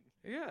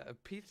then. Yeah, a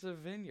pizza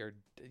vineyard.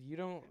 You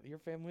don't. Your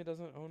family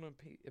doesn't own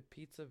a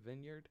pizza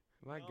vineyard.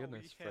 My No, we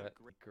goodness, have Fred.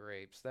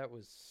 Grapes. That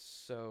was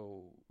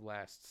so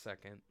last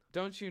second.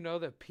 Don't you know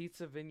that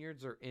pizza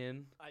vineyards are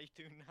in? I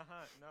do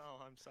not.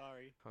 No, I'm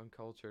sorry.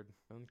 Uncultured.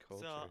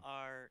 Uncultured. So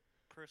are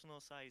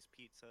personal size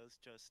pizzas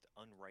just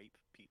unripe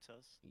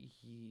pizzas?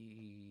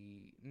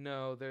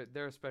 No,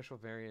 they're a special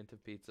variant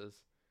of pizzas.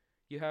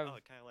 You have Oh,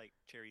 kind of like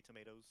cherry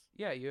tomatoes.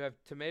 yeah, you have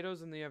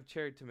tomatoes and then you have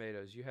cherry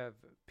tomatoes. You have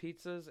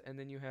pizzas and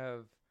then you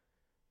have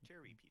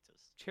Cherry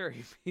pizzas.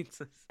 cherry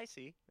pizzas. I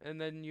see. And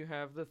then you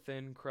have the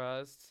thin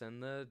crusts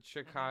and the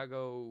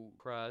Chicago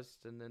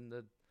crust and then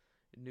the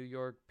New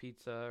York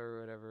pizza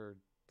or whatever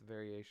the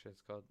variation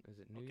it's called. Is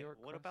it New York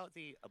What crust? about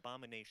the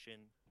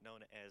abomination known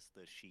as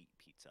the sheet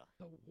pizza?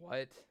 The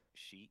what?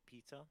 Sheet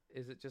pizza?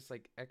 Is it just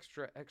like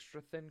extra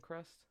thin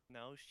crust?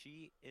 No,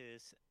 sheet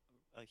is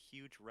a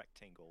huge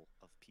rectangle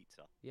of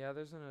pizza. Yeah,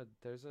 there's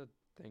a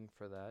thing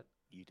for that.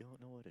 You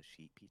don't know what a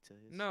sheet pizza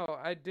is? No,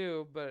 I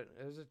do, but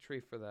there's a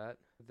tree for that.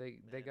 They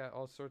Man. got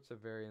all sorts of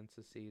variants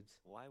of seeds.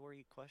 Why were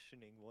you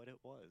questioning what it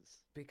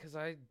was? Because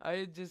I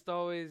had just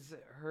always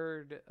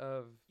heard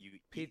of You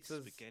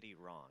Pizzas- eat spaghetti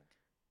wrong.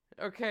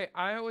 Okay,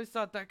 I always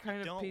thought that kind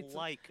You of don't pizza.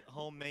 like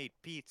homemade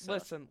pizza.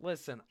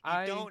 Listen. You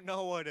I don't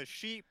know what a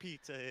sheet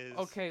pizza is.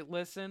 Okay,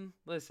 listen.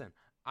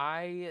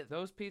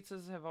 Those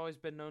pizzas have always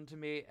been known to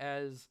me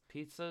as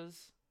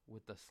pizzas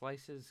with the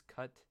slices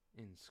cut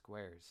in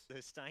squares.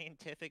 The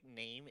scientific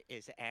name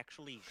is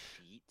actually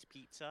sheet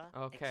pizza.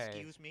 Okay.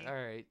 Excuse me. All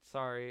right.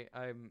 Sorry.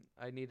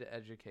 I need to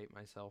educate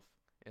myself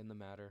in the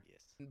matter.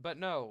 Yes. But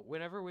no,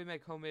 whenever we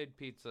make homemade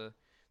pizza,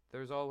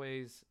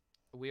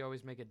 we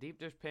always make a deep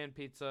dish pan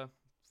pizza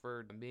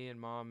for me and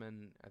Mom,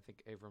 and I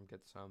think Abram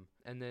gets some.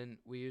 And then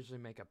we usually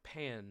make a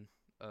pan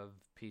of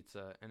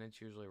pizza, and it's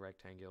usually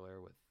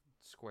rectangular with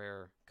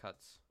square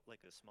cuts. Like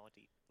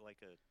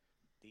a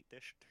deep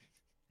dish.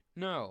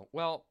 No,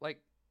 well,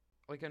 like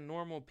a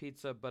normal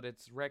pizza, but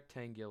it's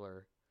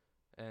rectangular,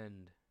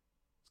 and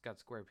it's got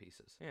square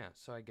pieces. Yeah,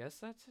 so I guess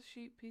that's a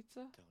sheet pizza?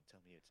 Don't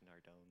tell me it's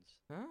Nardone's.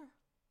 Huh?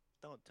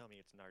 Don't tell me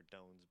it's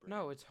Nardone's, bro.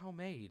 No, it's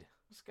homemade.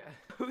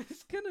 I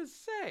was gonna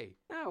say.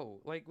 No,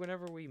 like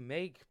whenever we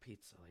make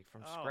pizza, like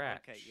from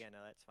scratch. Okay, yeah, no,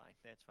 that's fine.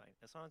 That's fine.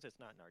 As long as it's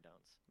not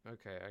Nardone's.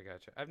 Okay, I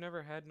gotcha. I've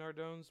never had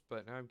Nardone's,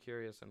 but now I'm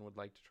curious and would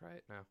like to try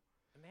it now.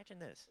 Imagine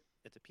this.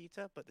 It's a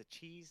pizza, but the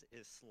cheese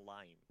is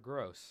slime.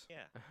 Gross.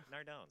 Yeah,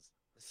 Nardone's.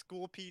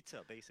 School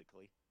pizza,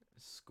 basically.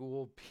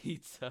 School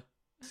pizza.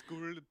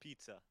 School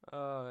pizza.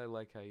 Oh, I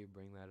like how you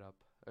bring that up,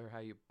 or how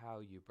you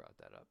brought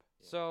that up.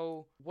 Yeah.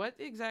 So, what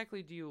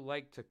exactly do you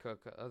like to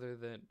cook other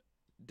than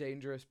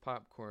dangerous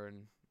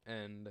popcorn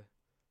and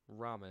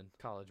ramen,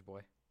 college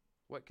boy?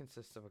 What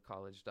consists of a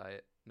college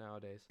diet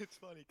nowadays? It's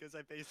funny because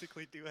I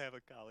basically do have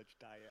a college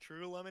diet.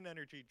 True Lemon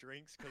energy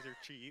drinks because they're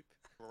cheap.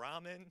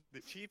 Ramen,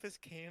 the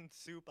cheapest canned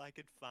soup I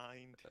could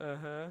find.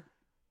 Uh-huh.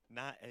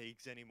 Not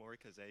eggs anymore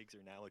because eggs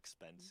are now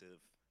expensive.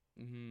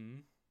 Mm-hmm.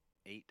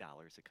 $8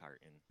 a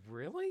carton.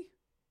 Really?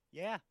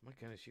 Yeah. My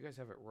goodness, you guys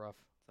have it rough.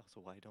 That's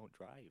also why I don't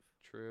drive.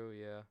 True,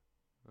 yeah.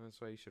 That's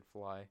why you should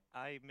fly.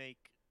 I make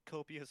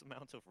copious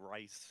amounts of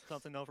rice.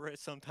 Something over it.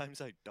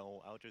 Sometimes I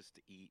don't. I'll just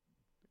eat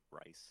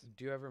rice.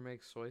 Do you ever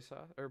make soy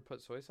sauce or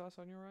put soy sauce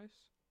on your rice?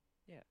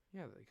 Yeah.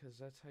 Yeah, because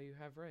that's how you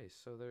have rice.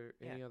 So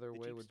any Yeah, other the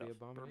way cheap would be stuff.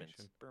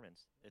 abomination.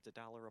 Burman's. It's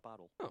 $1 a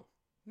bottle. Oh,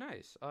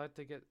 nice. I'll have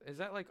to get. Is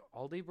that like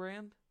Aldi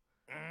brand?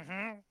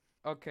 Mm-hmm.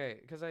 Okay,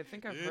 because I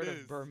think I've It heard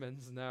is. of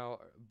Berman's now,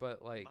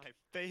 but like, My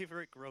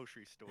favorite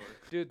grocery store.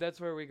 dude,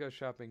 that's where we go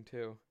shopping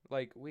too.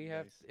 Like, we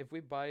have, Nice. if we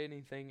buy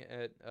anything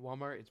at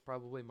Walmart, it's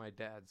probably my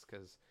dad's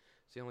because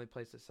it's the only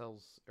place that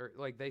sells, or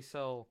like they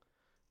sell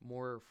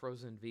more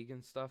frozen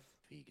vegan stuff.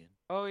 Vegan.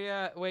 Oh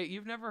yeah, wait,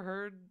 you've never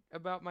heard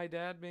about my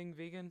dad being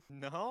vegan?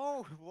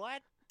 No,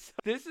 what?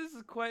 This is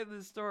quite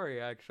the story,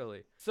 actually.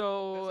 Does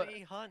So,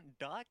 he hunt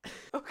ducks?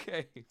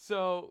 okay.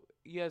 So,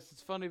 yes,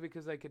 it's funny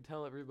because I could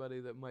tell everybody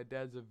that my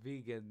dad's a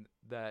vegan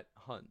that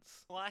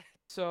hunts. What?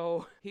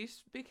 So,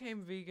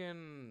 became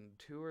vegan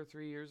 2 or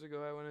 3 years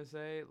ago, I want to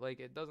say. Like,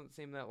 it doesn't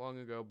seem that long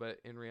ago,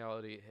 but in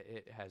reality,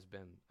 it has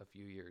been a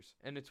few years.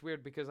 And it's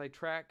weird because I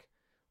track,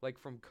 like,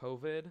 from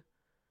COVID.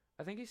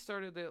 I think he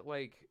started it,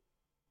 like,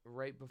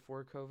 right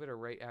before COVID or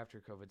right after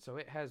COVID. So,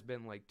 it has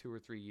been, like, 2 or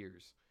 3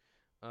 years.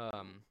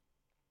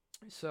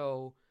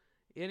 So,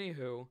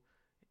 anywho,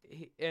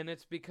 and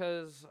it's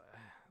because,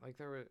 like,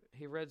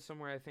 he read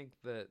somewhere, I think,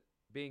 that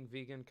being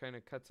vegan kind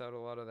of cuts out a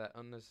lot of that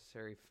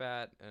unnecessary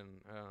fat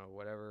and, I don't know,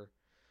 whatever.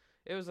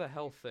 It was a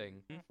health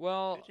thing.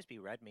 Well, Could just be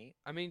red meat.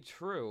 I mean,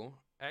 true.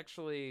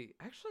 Actually,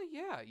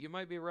 yeah, you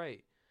might be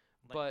right.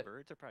 Like, But,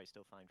 birds are probably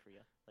still fine for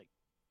you. Like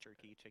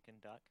turkey, chicken,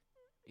 duck.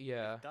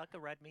 yeah. Is duck a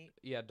red meat?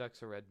 Yeah,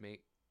 duck's a red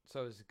meat.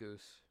 So is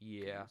goose.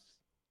 Yeah.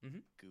 Goose?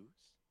 Mhm.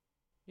 Goose?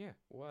 Yeah,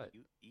 what?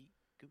 You eat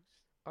goose?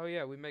 Oh,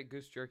 yeah, we make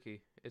goose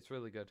jerky. It's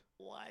really good.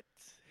 What?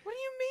 What do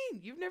you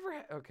mean? You've never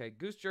had... Okay,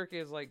 goose jerky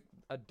is like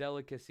a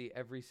delicacy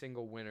every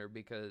single winter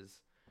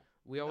because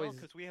we always...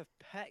 because we have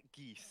pet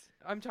geese.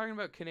 I'm talking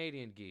about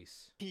Canadian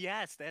geese.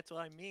 Yes, that's what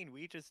I mean.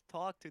 We just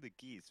talk to the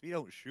geese. We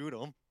don't shoot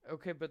them.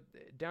 Okay, but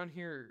down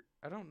here,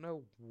 I don't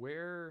know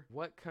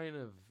what kind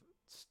of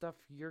stuff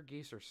your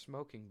geese are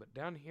smoking, but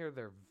down here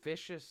they're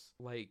vicious.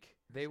 Like,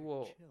 they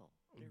will... Chill.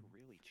 They're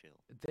really chill.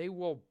 They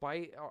will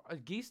bite...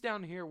 geese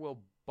down here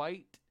will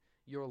bite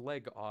your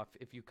leg off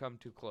if you come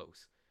too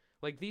close.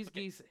 Like, these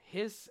geese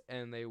hiss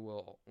and they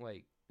will,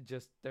 like,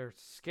 just, they're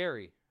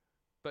scary.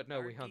 But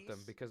no, we hunt them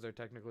because they're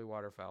technically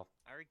waterfowl.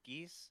 Our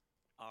geese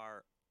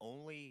are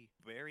only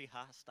very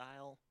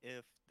hostile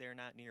if they're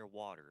not near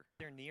water. If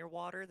they're near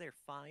water, they're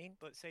fine.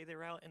 But say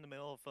they're out in the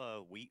middle of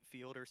a wheat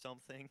field or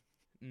something.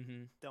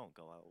 Mm-hmm. Don't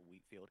go out a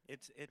wheat field.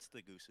 It's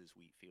the goose's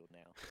wheat field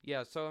now.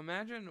 Yeah, so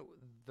imagine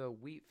the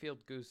wheat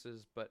field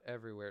gooses, but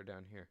everywhere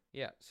down here.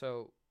 Yeah,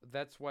 so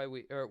that's why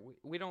we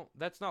don't,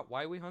 that's not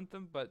why we hunt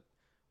them, but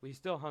we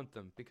still hunt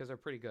them because they're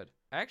pretty good.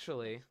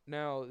 Actually,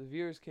 now the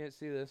viewers can't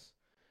see this,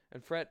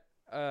 and Fret,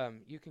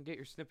 you can get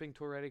your snipping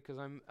tool ready because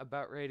I'm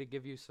about ready to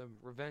give you some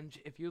revenge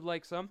if you'd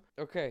like some.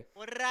 Okay.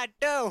 What did I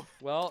do?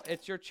 Well,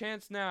 it's your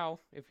chance now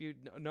if you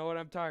know what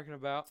I'm talking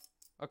about.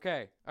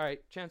 Okay. All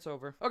right. Chance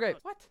over. Okay.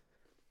 What?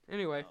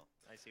 Anyway. Oh,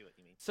 I see what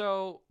you mean.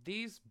 So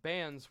these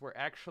bands were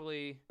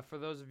actually, for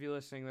those of you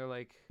listening, they're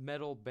like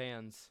metal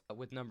bands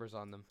with numbers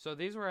on them. So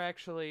these were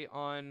actually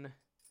on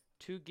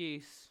 2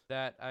 geese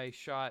that I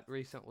shot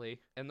recently,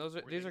 and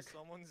these are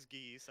someone's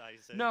geese. I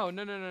said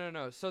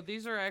no. So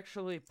these are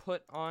actually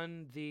put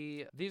on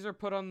the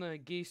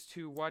geese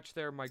to watch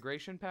their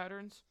migration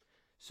patterns.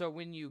 So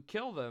when you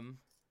kill them,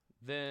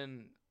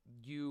 then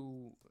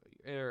you're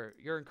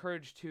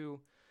encouraged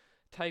to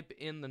type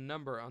in the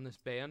number on this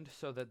band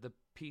so that the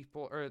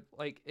people, or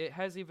like it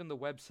has even the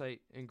website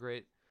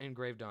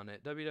engraved on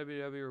it,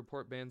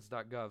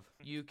 www.reportbands.gov.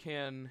 You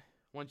can,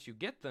 once you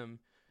get them,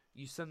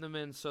 you send them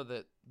in so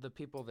that the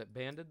people that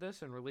banded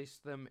this and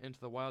released them into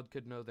the wild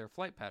could know their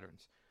flight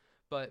patterns.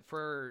 But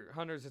for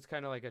hunters, it's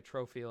kind of like a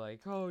trophy, like,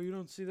 oh, you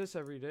don't see this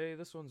every day,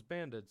 this one's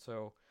banded.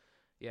 So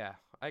yeah,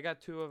 I got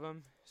 2 of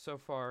them so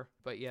far,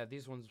 but yeah,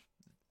 these ones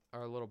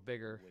are a little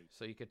bigger,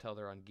 so you could tell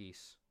they're on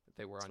geese.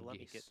 They were on geese. Let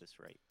me get this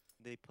right.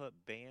 They put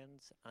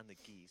bands on the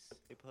geese.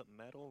 They put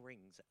metal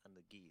rings on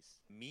the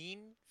geese.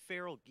 Mean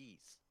feral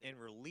geese, and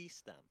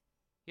release them.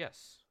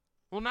 Yes.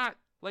 Well, not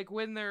like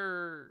when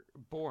they're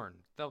born.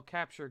 They'll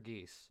capture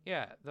geese.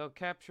 Yeah, they'll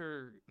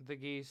capture the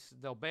geese,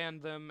 they'll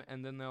band them,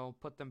 and then they'll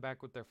put them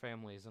back with their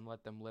families and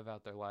let them live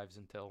out their lives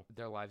until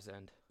their lives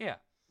end. Yeah.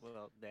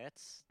 Well,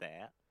 that's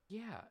that.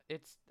 Yeah,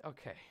 it's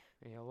okay.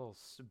 Yeah, a little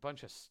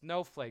bunch of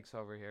snowflakes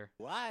over here.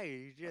 Why?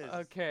 You just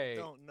Okay.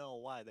 don't know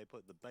why they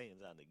put the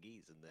bands on the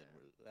geese and then...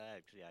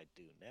 Actually, I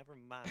do. Never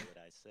mind what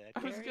I said. I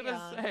was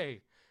gonna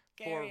say,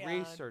 for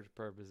research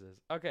purposes.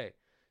 Okay,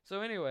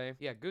 so anyway,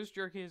 yeah, goose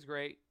jerky is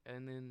great,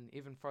 and then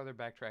even farther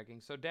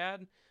backtracking. So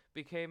Dad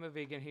became a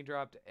vegan. He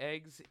dropped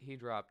eggs, he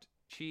dropped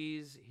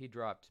cheese, he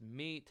dropped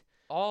meat,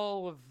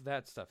 all of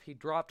that stuff. He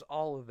dropped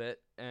all of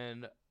it,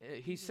 and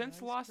he's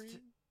since lost...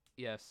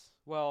 Yes.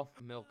 Well,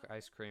 milk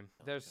ice cream.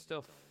 There's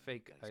still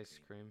fake ice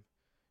cream.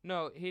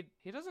 No, he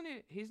doesn't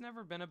he's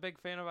never been a big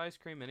fan of ice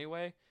cream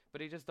anyway,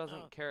 but he just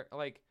doesn't care,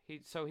 like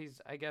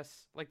he's I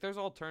guess, like, there's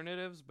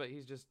alternatives, but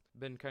he's just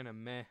been kind of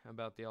meh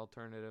about the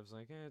alternatives,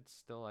 like it's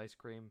still ice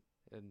cream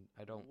and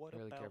I don't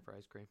really care for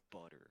ice cream.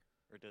 Butter?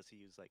 Or does he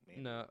use like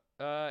mayonnaise?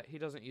 No, he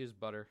doesn't use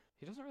butter.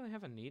 He doesn't really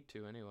have a need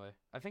to anyway.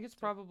 I think it's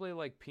probably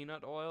like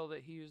peanut oil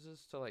that he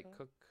uses to like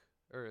cook,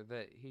 or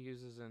that he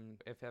uses in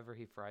if ever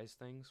he fries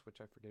things, which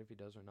I forget if he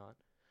does or not.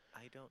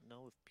 I don't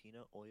know if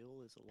peanut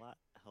oil is a lot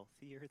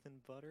healthier than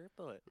butter,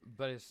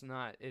 but it's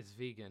not. It's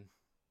vegan.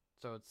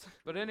 So it's...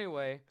 But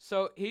anyway,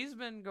 so he's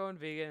been going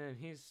vegan, and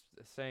he's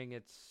saying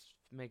it's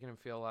making him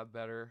feel a lot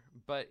better.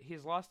 But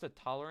he's lost a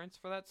tolerance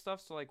for that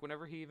stuff, so like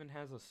whenever he even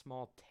has a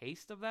small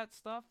taste of that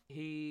stuff,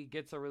 he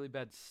gets a really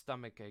bad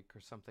stomach ache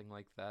or something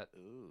like that.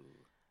 Ooh.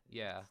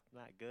 Yeah. That's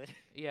not good.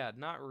 Yeah,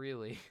 not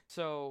really.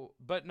 So,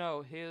 but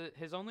no,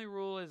 his only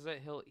rule is that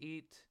he'll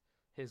eat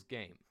his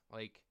game.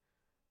 Like,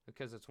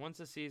 because it's once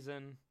a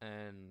season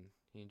and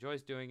he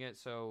enjoys doing it.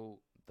 So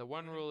the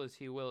one rule is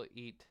he will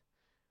eat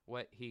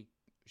what he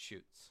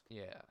shoots.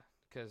 Yeah.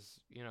 Because,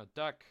 you know,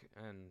 duck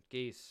and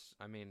geese,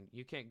 I mean,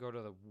 you can't go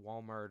to the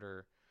Walmart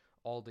or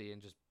Aldi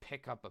and just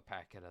pick up a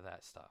packet of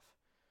that stuff.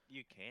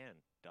 You can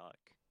duck.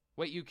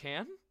 Wait, you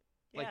can?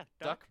 Yeah, Like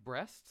duck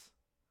breasts?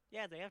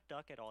 Yeah, they have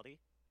duck at Aldi.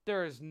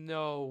 There is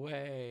no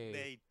way.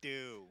 They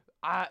do.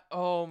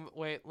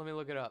 Wait, let me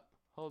look it up.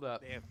 Hold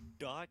up. They have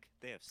duck.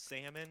 They have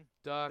salmon.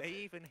 Duck. They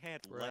even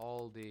had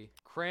Aldi.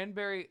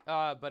 Cranberry,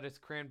 but it's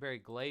cranberry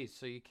glaze,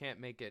 so you can't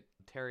make it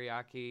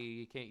teriyaki.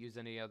 You can't use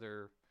any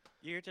other.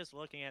 You're just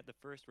looking at the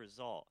first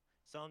result.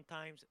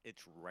 Sometimes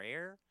it's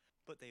rare,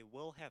 but they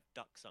will have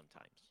duck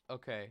sometimes.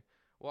 Okay.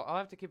 Well, I'll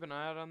have to keep an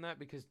eye out on that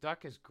because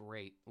duck is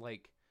great.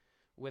 Like,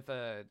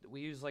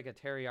 we use like a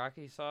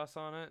teriyaki sauce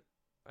on it.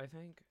 I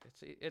think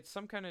it's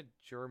some kind of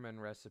German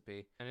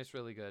recipe, and it's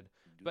really good.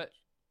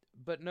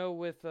 But no,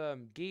 with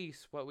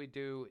geese, what we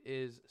do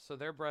is so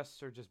their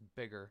breasts are just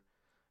bigger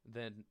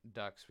than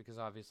ducks because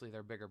obviously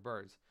they're bigger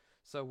birds.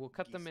 So we'll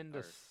cut them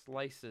into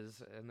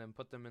slices and then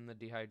put them in the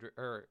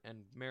and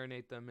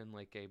marinate them in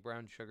like a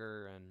brown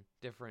sugar and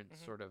different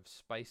sort of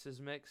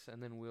spices mix,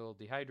 and then we'll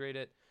dehydrate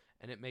it,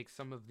 and it makes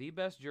some of the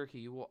best jerky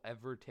you will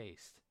ever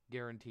taste,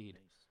 guaranteed.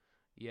 Nice.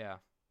 Yeah,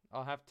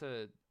 I'll have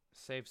to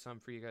save some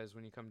for you guys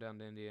when you come down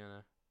to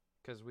Indiana,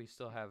 because we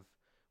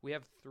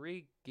have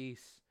 3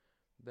 geese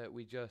that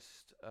we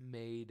just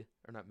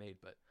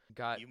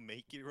got. You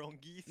make your own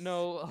geese?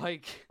 No,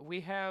 like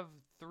we have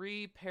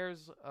 3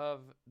 pairs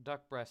of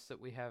duck breasts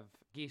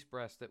geese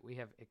breasts that we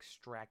have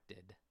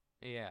extracted.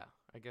 Yeah,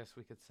 I guess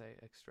we could say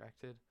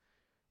extracted.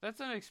 That's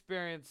an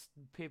experience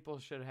people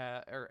should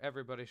have, or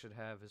everybody should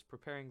have, is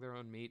preparing their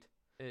own meat.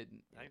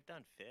 I've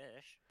done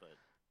fish, but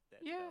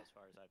that's Yeah. about as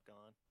far as I've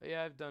gone.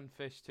 Yeah, I've done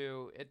fish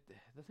too.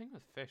 The thing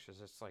with fish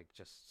is it's like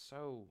just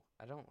so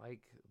I don't like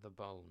the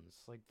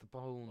bones. Like the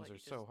bones Well, are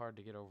so hard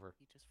to get over.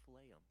 You just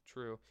fillet them.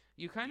 True.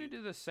 You kind of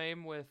do the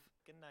same with.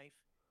 Get a knife,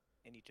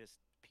 and you just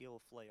peel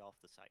a fillet off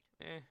the side,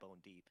 bone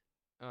deep.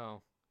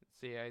 Oh,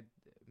 see,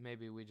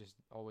 maybe we just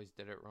always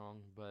did it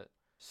wrong, but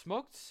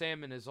smoked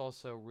salmon is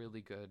also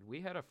really good.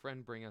 We had a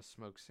friend bring us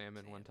smoked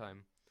salmon one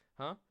time.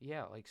 Huh?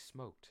 Yeah, like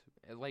smoked.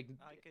 Like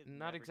I could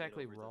not never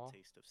exactly get over raw. The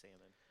taste of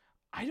salmon.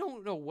 I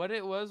don't know what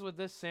it was with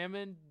this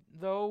salmon,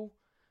 though.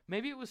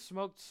 Maybe it was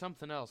smoked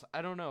something else.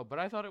 I don't know, but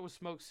I thought it was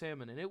smoked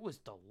salmon, and it was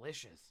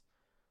delicious.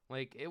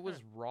 Like, it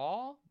was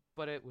raw,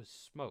 but it was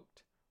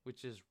smoked,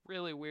 which is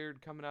really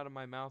weird coming out of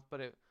my mouth,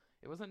 but it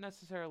wasn't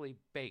necessarily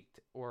baked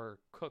or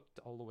cooked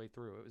all the way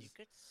through. It was. You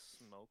could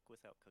smoke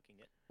without cooking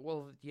it.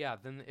 Well, yeah,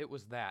 then it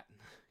was that,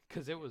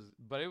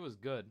 but it was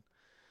good.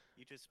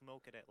 You just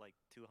smoke it at like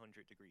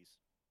 200 degrees.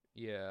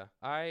 Yeah,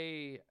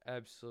 I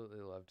absolutely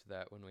loved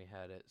that when we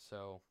had it,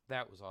 so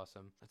that was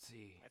awesome. Let's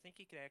see. I think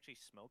you could actually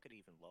smoke it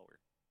even lower.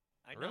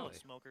 I know Really?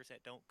 smokers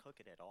that don't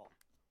cook it at all.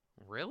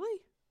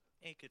 Really?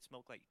 And you could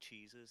smoke like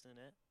cheeses in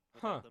it.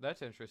 Huh, without them.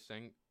 that's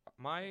interesting.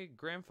 My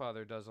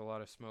grandfather does a lot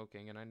of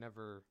smoking, and I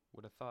never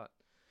would have thought.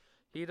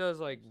 He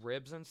does like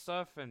ribs and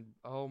stuff, and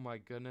oh my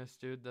goodness,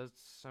 dude, that's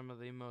some of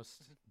the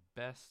most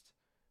best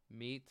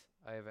meat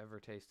I have ever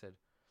tasted.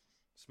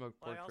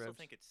 Smoked pork I also ribs.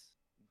 think it's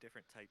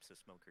different types of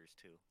smokers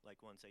too.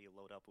 Like ones that you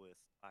load up with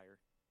fire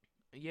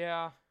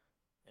Yeah,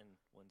 and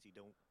ones you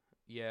don't.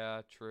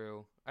 yeah,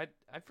 true. I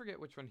forget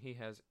which one he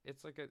has.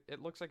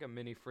 It looks like a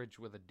mini fridge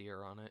with a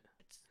deer on it.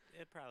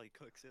 It probably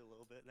cooks it a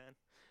little bit then.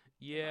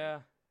 Yeah.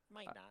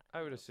 Might not.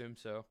 I would assume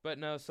so. But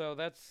no, so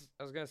that's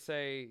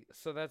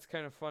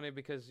kind of funny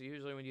because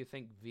usually when you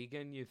think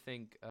vegan, you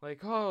think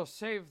like, oh,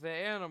 save the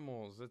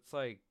animals. It's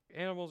like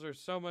animals are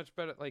so much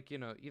better. Like, you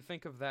know, you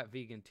think of that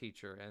vegan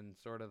teacher and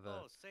sort of the.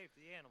 Oh, save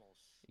the animals.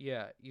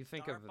 Yeah, you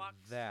think of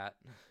Starbucks. that.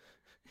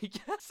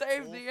 Yeah,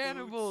 save Whole the Foods.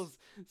 animals.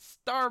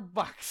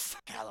 Starbucks.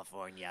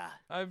 California.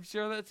 I'm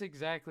sure that's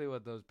exactly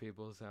what those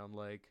people sound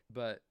like.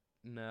 But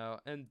no.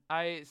 And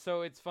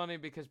so it's funny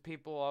because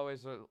people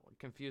always are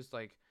confused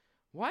like,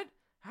 what?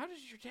 How does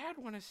your dad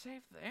want to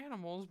save the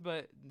animals,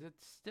 but it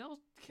still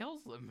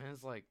kills them? And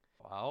it's like,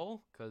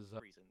 well, because...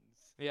 reasons.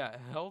 Yeah,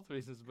 health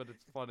reasons, but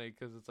it's funny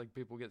because it's like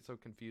people get so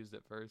confused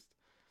at first.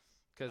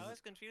 I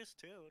was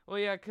confused too. Well,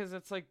 yeah, because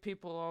it's like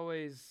people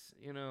always,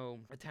 you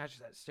know, attach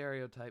that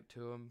stereotype to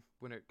them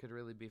when it could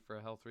really be for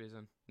a health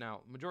reason.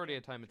 Now, majority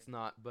of the time it's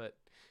not, but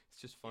it's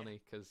just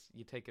funny because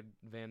you take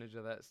advantage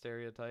of that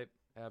stereotype.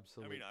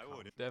 Absolutely. I mean, I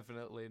would.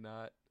 Definitely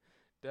not.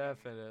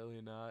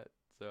 Definitely not.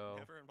 So...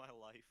 Never in my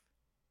life.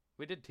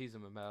 We did tease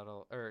him about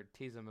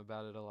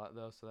it a lot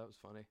though, so that was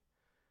funny.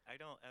 I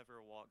don't ever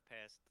walk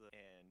past the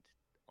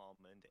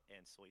almond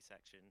and soy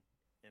section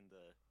in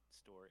the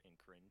store and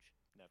cringe.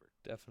 Never.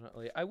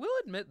 Definitely. I will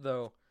admit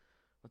though,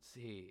 Let's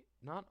see.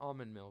 Not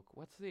almond milk.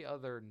 What's the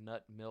other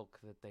nut milk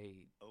that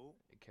they Oh,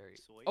 carry?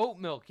 soy. Oat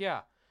milk,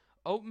 yeah.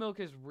 Oat milk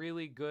is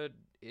really good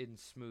in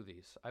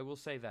smoothies. I will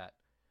say that.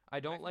 I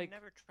don't I've like.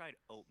 never tried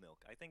oat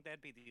milk. I think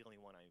that'd be the only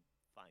one I'm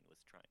fine with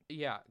trying.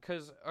 Yeah,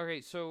 cause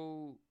okay,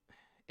 so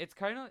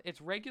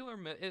it's regular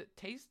milk. It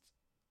tastes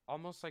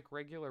almost like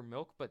regular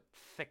milk, but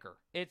thicker.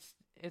 It's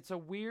a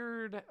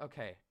weird.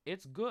 Okay,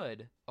 it's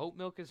good. Oat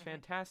milk is Mhm.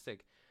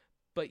 fantastic,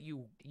 but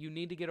you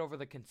need to get over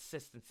the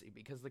consistency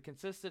because the Is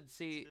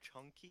consistency. it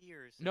chunky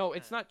or is it No, kind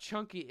it's of not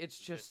chunky. It's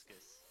just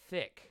viscous?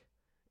 thick.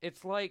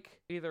 It's like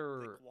Thick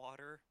either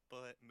water,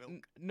 but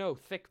milk. no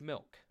thick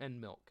milk and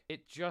milk.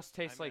 It just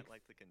I tastes like meant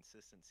like the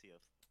consistency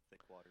of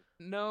thick water.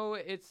 no.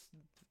 It's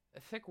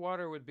thick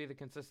water would be the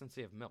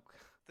consistency of milk.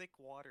 Thick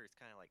water is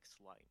kind of like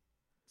slime.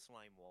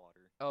 Slime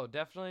water. Oh,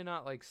 definitely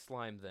not like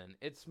slime then.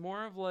 It's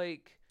more of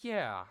like,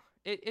 yeah,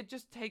 it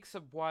just takes a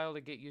while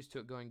to get used to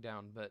it going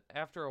down, but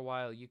after a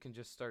while you can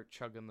just start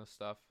chugging the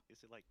stuff.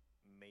 Is it like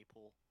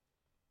maple,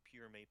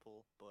 pure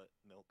maple, but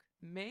milk?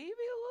 Maybe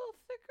a little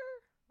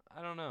thicker?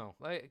 I don't know.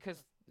 Like,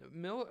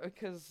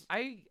 cause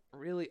I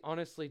really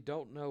honestly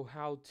don't know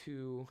how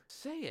to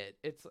say it.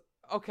 It's,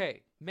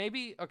 okay,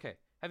 maybe, okay.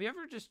 Have you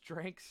ever just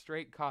drank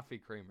straight coffee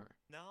creamer?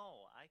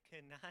 No, I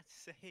cannot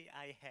say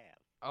I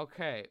have.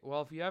 Okay,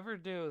 well, if you ever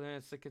do, then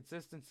it's the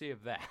consistency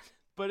of that.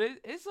 But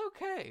it's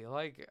okay.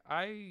 Like,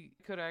 I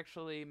could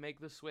actually make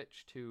the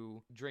switch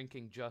to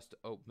drinking just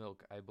oat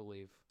milk, I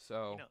believe.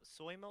 So,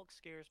 Soy milk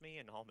scares me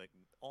and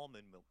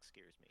almond milk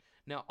scares me.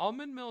 now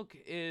almond milk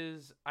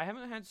is, I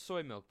haven't had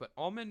soy milk, but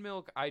almond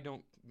milk I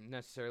don't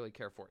necessarily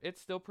care for.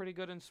 It's still pretty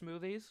good in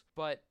smoothies,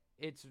 but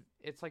it's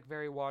like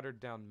very watered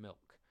down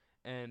milk.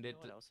 And You it, know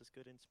what else is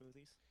good in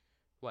smoothies?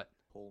 what?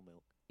 Whole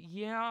milk.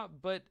 Yeah,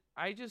 but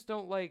I just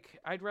don't like.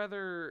 I'd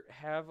rather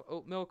have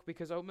oat milk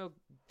because oat milk,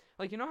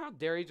 like, you know how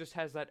dairy just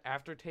has that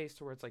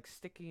aftertaste where it's like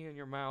sticky in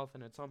your mouth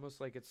and it's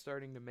almost like it's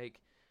starting to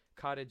make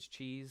cottage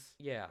cheese?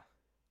 Yeah,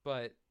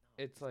 but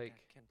No, it's like,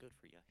 kind of good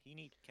for you. You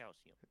need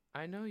calcium.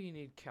 I know you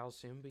need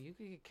calcium, but you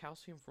can get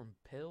calcium from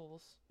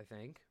pills, I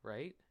think,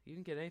 right? You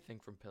can get anything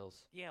from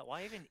pills. Yeah,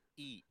 why even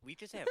eat? We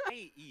just have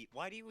hey eat.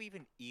 Why do you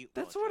even eat?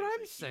 That's while what I'm trying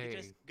to- You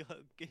saying. just go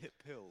get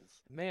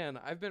pills. Man,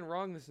 I've been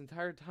wrong this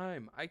entire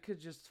time. I could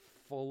just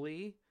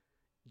fully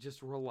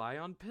just rely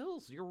on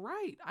pills. You're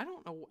right. I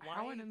don't know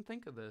how I Why- didn't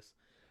think of this.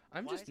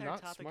 I'm Why just is our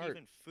not topic smart.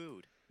 even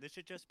food? This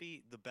should just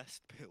be the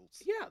best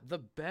pills. Yeah, the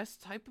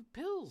best type of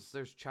pills.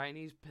 There's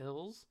Chinese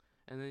pills,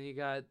 and then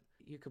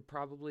you could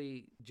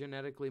probably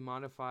genetically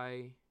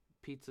modify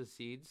pizza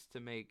seeds to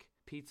make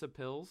pizza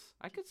pills.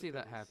 I could Pizza see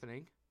that pills.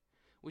 happening.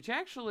 Which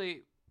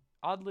actually,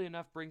 oddly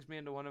enough, brings me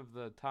into one of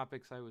the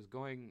topics I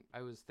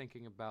was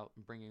thinking about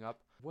bringing up.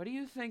 What do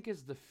you think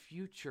is the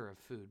future of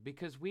food?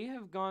 Because we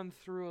have gone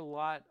through a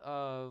lot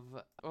of,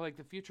 or like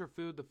the future of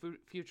food,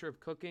 future of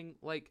cooking.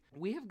 Like,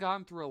 we have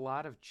gone through a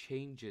lot of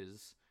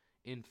changes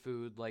in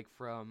food, like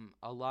from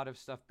a lot of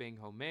stuff being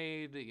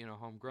homemade,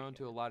 homegrown,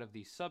 to a lot of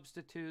these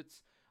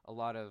substitutes, a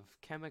lot of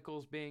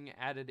chemicals being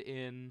added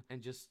in,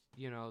 and just,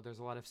 there's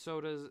a lot of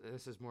sodas.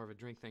 This is more of a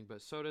drink thing,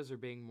 but sodas are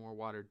being more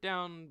watered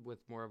down with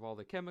more of all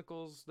the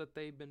chemicals that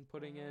they've been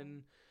putting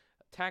in.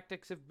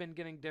 Tactics have been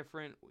getting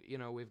different.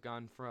 We've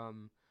gone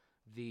from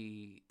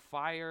the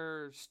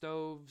fire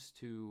stoves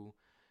to,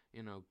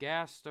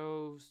 gas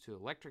stoves to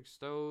electric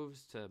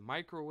stoves to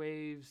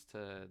microwaves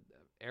to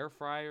air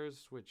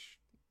fryers, which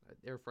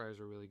air fryers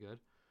are really good.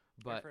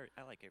 But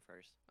I like air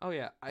fryers. oh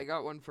yeah, I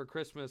got one for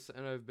Christmas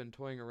and I've been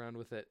toying around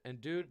with it. And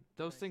dude,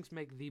 those Nice. things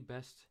make the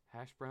best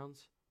hash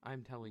browns.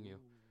 I'm telling you.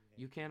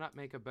 You cannot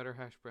make a better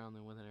hash brown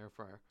than with an air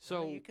fryer.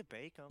 So you could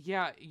bake them.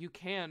 yeah, you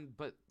can,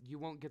 but you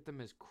won't get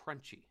them as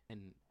crunchy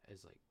and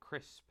as like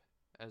crisp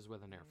as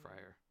with an air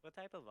fryer. What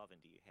type of oven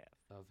do you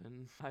have?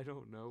 Oven? I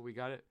don't know. We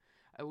got it.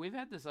 We've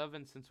had this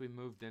oven since we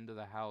moved into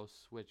the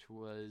house, which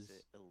was Is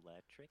it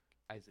electric?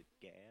 I- Is it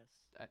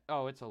gas?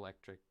 oh, it's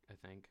electric, I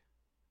think.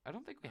 I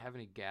don't think we have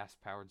any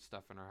gas-powered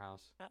stuff in our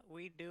house.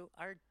 We do.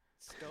 Our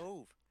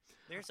stove.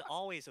 There's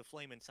always a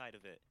flame inside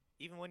of it.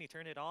 Even when you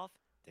turn it off,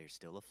 there's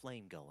still a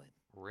flame going.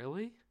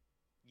 Really?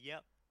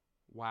 Yep.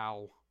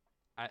 Wow.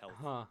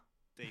 Health.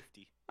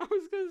 Safety. I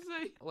was gonna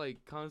say,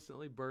 like,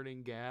 constantly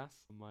burning gas.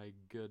 Oh my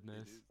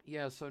goodness. is.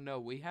 Yeah, so no,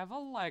 we have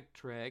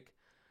electric,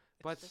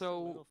 but It's just so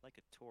a little, like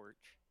a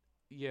torch.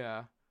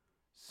 yeah.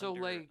 So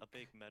under like a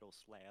big metal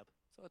slab,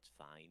 so it's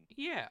fine.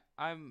 yeah,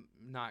 I'm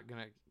not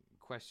gonna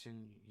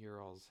question your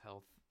all's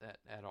health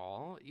at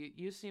all.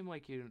 You seem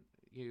like you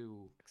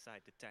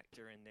Oxide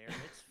detector in there.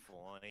 It's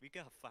fine. We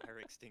got a fire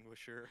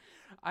extinguisher.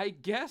 I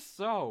guess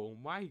so.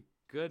 My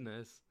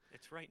goodness.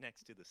 It's right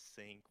next to the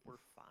sink. We're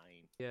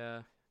fine.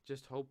 Yeah.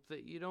 Just hope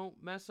that you don't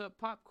mess up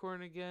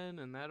popcorn again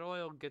and that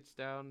oil gets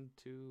down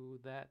to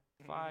that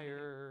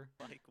fire.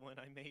 Like when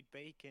I made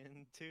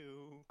bacon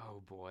too.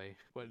 Oh boy.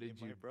 What Me did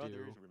and you my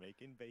brothers do? were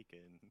making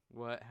bacon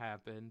What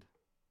happened?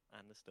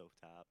 on the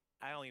stovetop.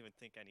 I don't even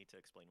think I need to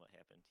explain what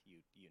happened.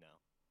 You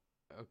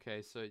know.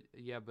 Okay, so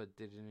yeah, but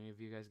did any of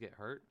you guys get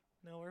hurt?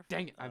 No, we're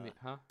Dang fine. it. I mean,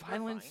 huh?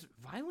 we're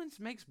Violence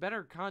makes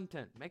better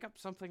content. Make up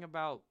something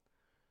about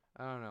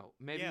I don't know.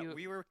 Maybe Yeah, you.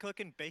 we were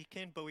cooking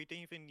bacon, but we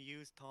didn't even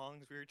use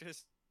tongs. We were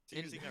just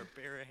In- using our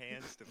bare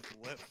hands to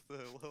flip the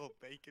little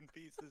bacon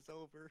pieces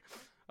over.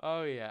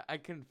 Oh yeah, I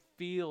can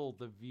feel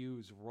the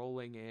views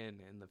rolling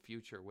in the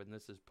future when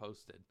this is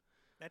posted.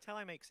 That's how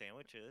I make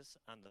sandwiches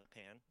on the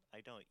pan.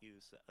 I don't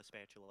use a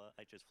spatula.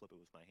 I just flip it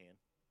with my hand.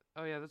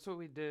 Oh yeah, that's what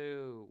we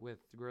do with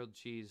grilled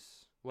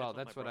cheese. Well,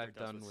 That's that's what what my I've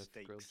brother does done with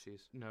with grilled steaks.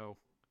 cheese. No.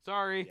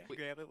 Sorry. Yeah, you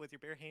grab it with your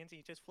bare hands and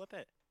you just flip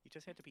it. You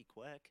just have to be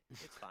quick.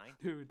 It's fine.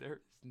 Dude, there is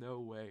no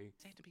way.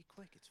 Just have to be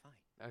quick. It's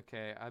fine.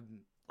 Okay, Like,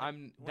 I'm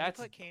when that's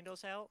you put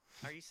candles out,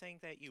 are you saying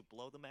that you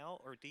blow them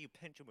out or do you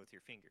pinch them with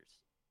your fingers?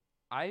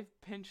 I've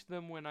pinched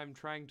them when I'm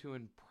trying to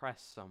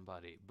impress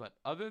somebody, but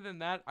other than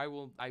that,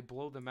 I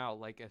blow them out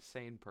like a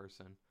sane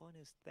person. Fun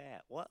is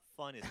that? What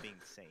fun is being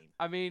sane?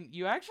 I mean,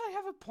 you actually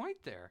have a point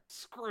there.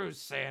 Screw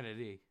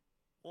sanity.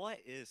 What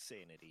is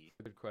sanity?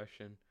 Good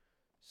question.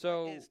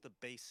 So, What is the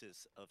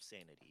basis of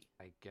sanity?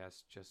 I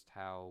guess just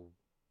how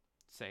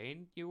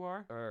sane you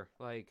are, or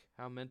like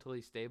how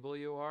mentally stable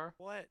you are.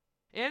 What?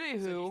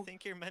 Anywho, So you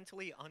think you're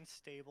mentally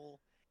unstable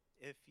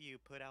if you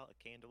put out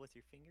a candle with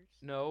your fingers?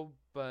 no,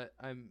 but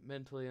I'm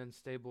mentally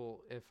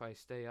unstable if I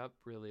stay up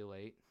really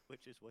late.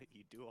 Which is what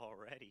you do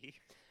already.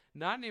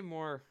 Not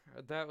anymore.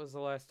 That was the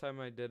last time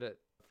I did it.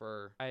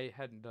 I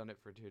hadn't done it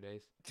for 2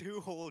 days.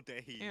 2 whole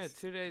days. Yeah,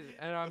 2 days,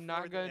 and I'm Before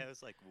not gonna. that, it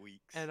was like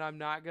weeks. And I'm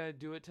not gonna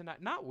do it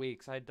tonight. Not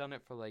weeks. I'd done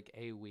it for like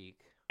a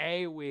week.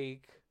 A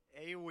week.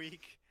 A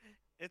week.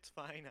 It's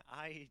fine.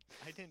 I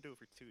didn't do it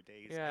for 2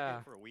 days. I Yeah. did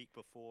it for a week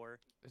before.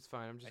 It's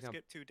fine. I'm I just gonna.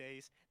 skipped 2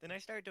 days. Then I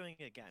started doing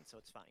it again, so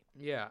it's fine.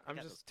 Yeah, I I'm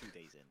got just. those 2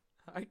 days in.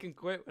 I can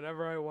quit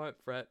whenever I want,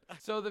 Fred.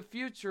 So the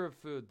future of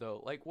food,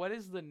 though, like, what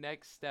is the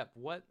next step?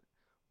 What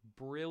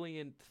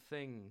brilliant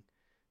thing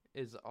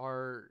is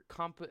our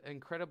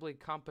incredibly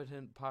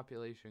competent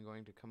population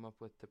going to come up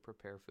with to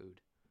prepare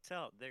food?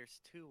 So there's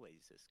 2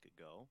 ways this could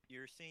go.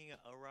 You're seeing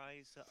a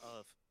rise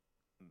of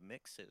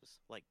mixes,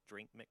 like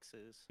drink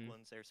mixes,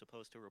 ones that are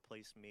supposed to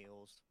replace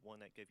meals, one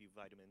that give you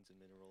vitamins and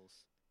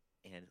minerals,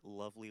 and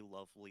lovely,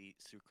 lovely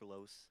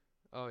sucralose.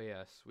 Oh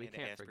yes, we And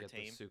can't forget the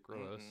aspartame.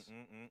 sucralose.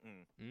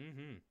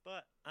 Mm-hmm.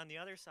 But on the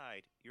other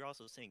side, you're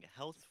also seeing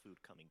health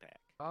food coming back.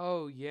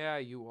 Oh yeah,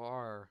 you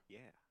are. Yeah.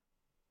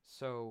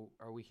 So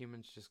are we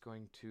humans just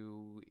going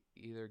to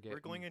either get? We're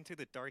going into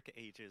the dark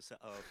ages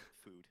of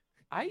food.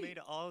 I We made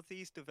all of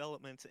these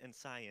developments in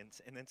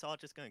science, and it's all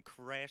just going to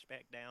crash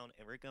back down,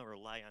 and we're going to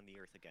rely on the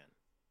earth again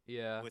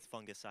yeah. with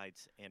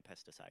fungicides and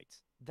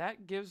pesticides.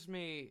 That gives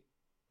me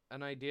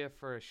an idea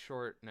for a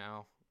short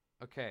now.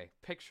 Okay,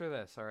 picture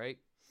this, all right?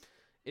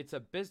 It's a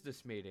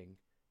business meeting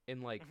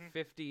in like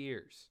 50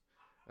 years.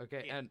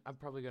 Okay, Yeah. and I'm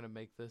probably going to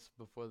make this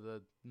before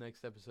the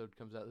next episode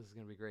comes out. This is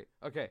going to be great.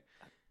 Okay,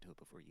 Do it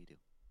before you do.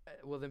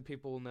 well then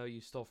people will know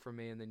you stole from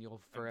me and then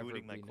you'll I'm forever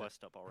booting my be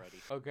quest up already.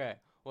 Okay,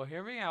 well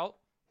hear me out.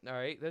 All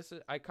right,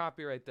 I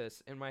copyright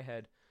this in my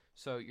head,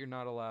 so you're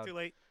not allowed. Too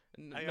late.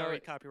 I No,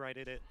 already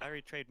copyrighted it. I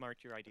already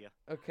trademarked your idea.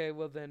 okay,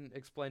 well then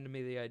explain to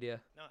me the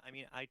idea. No, I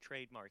mean, I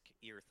trademark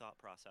your thought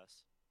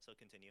process. So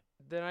continue.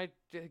 Then I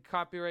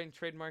copyright and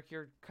trademark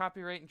your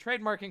copyright and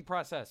trademarking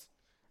process.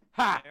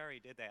 Ha! I already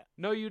did that.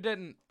 No, you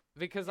didn't,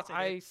 because Yes,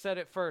 I I did. said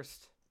it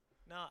first.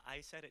 No,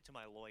 I said it to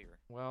my lawyer.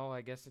 Well,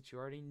 I guess that you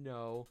already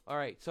know. All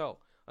right, so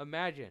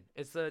imagine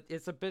it's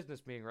a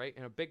business meeting, right?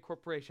 In a big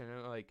corporation,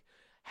 and like,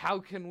 how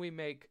can we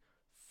make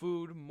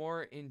food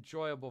more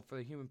enjoyable for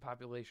the human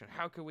population?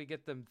 How could we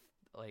get them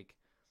like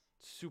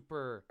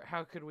super?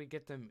 How could we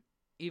get them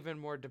even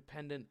more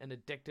dependent and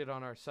addicted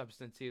on our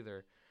substance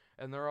either?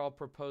 And they're all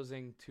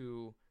proposing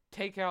to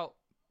take out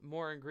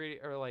more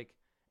ingredient or like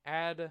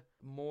add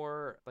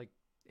more like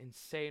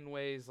insane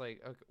ways.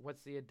 Like,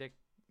 what's the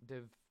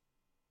addictive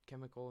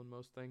chemical in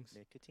most things?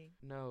 Nicotine?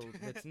 No,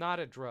 it's not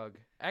a drug.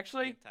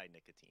 Actually,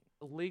 Anti-nicotine.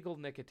 legal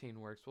nicotine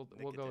works. We'll go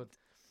with. Nicotine.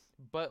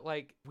 But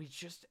like, we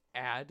just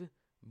add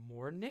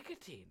more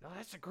nicotine. Oh,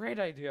 that's a great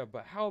idea.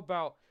 But how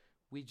about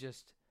we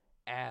just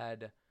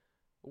add?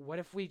 What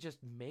if we just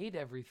made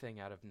everything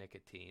out of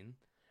nicotine,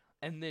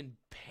 and then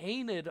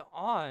painted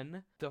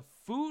on the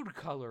food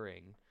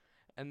coloring,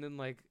 and then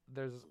like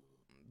there's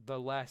the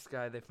last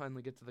guy. They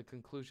finally get to the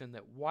conclusion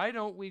that why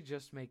don't we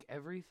just make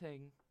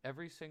everything,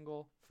 every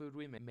single food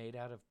we make, made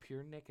out of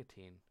pure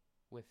nicotine,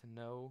 with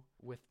no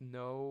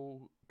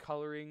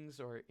colorings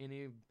or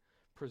any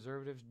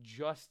preservatives,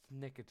 just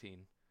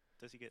nicotine.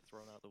 Does he get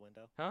thrown out the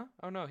window? Huh?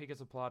 Oh no, he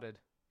gets applauded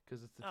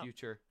because it's the Oh.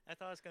 future. I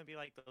thought it was going to be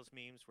like those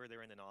memes where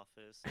they're in an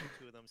office, and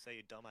 2 of them say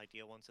a dumb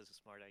idea, one says a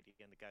smart idea,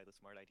 and the guy with the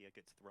smart idea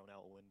gets thrown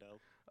out a window.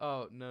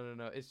 Oh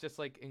no! It's just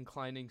like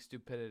inclining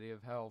stupidity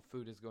of how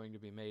food is going to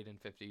be made in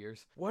 50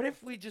 years. What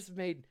if we just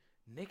made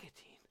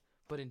nicotine,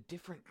 but in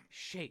different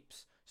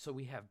shapes? So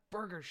we have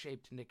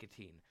burger-shaped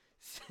nicotine,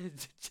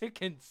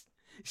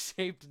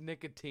 chicken-shaped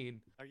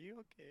nicotine. Are you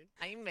okay?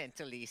 I'm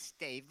mentally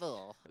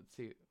stable. Let's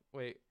see.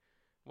 Wait,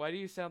 why do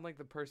you sound like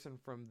the person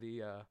from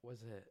the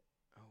what's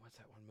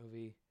that one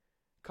movie?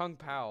 Kung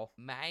Pao.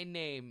 My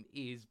name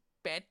is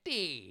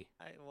Betty.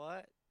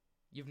 What?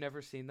 You've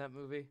never seen that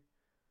movie?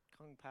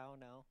 Kung Pao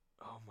now.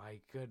 Oh my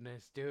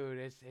goodness, dude!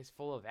 It's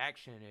full of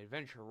action,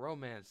 adventure,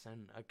 romance,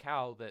 and a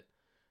cow that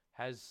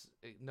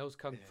knows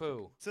kung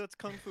fu, So it's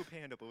Kung Fu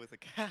Panda, but with a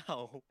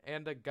cow.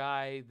 and a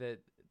guy that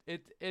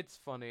it's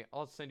funny.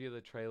 I'll send you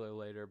the trailer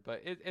later,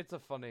 but it's a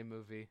funny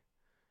movie.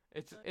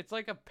 It's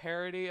like a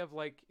parody of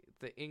like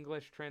the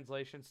English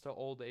translations to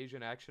old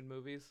Asian action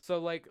movies. So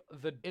like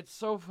it's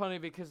so funny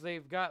because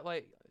they've got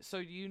like, so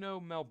you know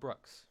Mel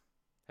Brooks.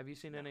 Have you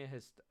seen No. any of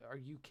his? Are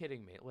you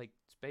kidding me? Like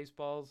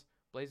Spaceballs,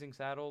 Blazing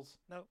Saddles.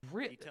 No,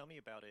 Really? you tell me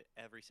about it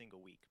every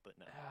single week, but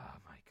no. Oh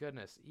my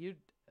goodness.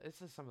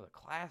 This is some of the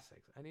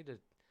classics. I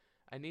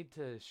need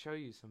to show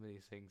you some of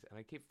these things and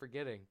I keep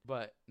forgetting.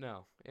 But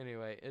no.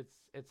 Anyway,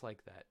 it's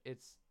like that.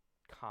 It's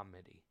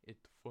comedy.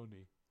 It's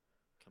funny.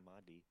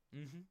 Commodity.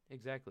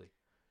 Exactly.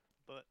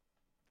 But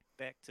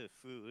back to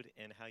food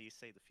and how you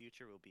say the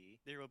future will be.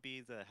 There will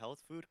be the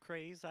health food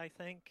craze, I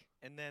think,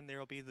 and then there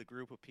will be the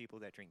group of people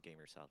that drink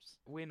gamer subs.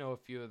 We know a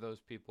few of those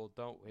people,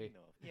 don't we? You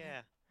know,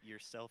 yeah,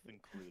 yourself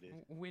included.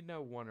 We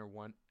know one or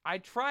one. I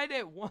tried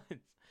it once.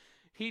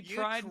 You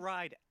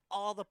tried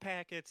all the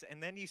packets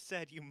and then you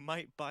said you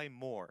might buy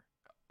more.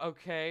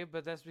 Okay,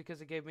 but that's because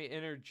it gave me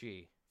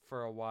energy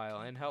for a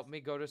while and helped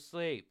me go to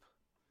sleep.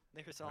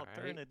 There's All right.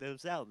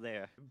 alternatives out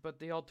there. But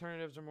the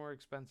alternatives are more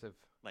expensive.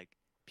 Like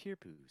Pure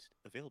Boost,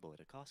 available at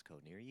a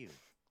Costco near you.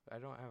 I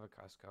don't have a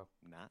Costco.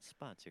 Not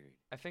sponsored.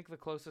 I think the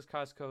closest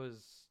Costco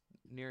is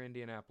near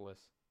Indianapolis.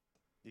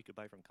 You could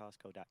buy from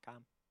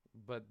Costco.com.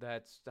 But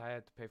I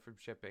had to pay for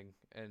shipping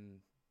and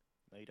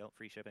No, you don't.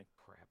 Free shipping.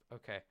 crap.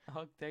 Okay,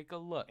 I'll take a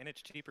look. And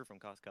it's cheaper from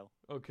Costco.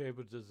 Okay,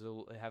 but does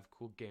it have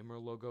cool gamer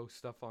logo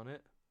stuff on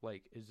it?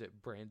 Like, is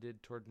it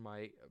branded toward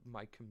my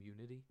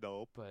community?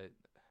 Nope. But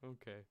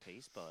okay.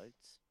 Taste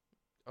buds.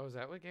 Oh, is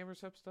that what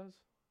Gamersubs does?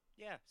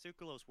 Yeah,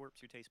 sucralose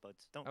warps your taste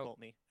buds. Don't Oh. quote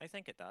me. I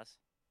think it does.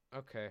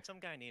 Okay. Some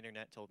guy on the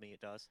internet told me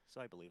it does,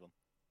 so I believe him.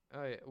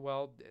 Oh, yeah.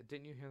 Well,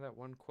 didn't you hear that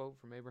one quote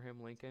from Abraham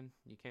Lincoln?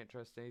 You can't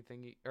trust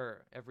anything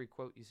or every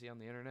quote you see on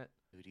the internet.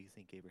 Who do you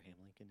think Abraham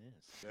Lincoln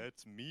is?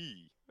 That's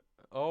me.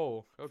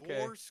 Oh, okay.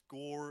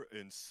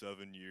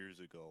 407 years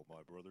ago,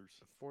 my brothers.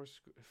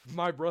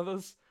 My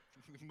brothers.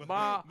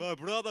 My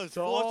brothers,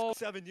 dog.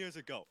 7 years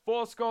ago.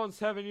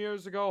 7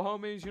 years ago,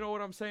 homies. You know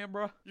what I'm saying,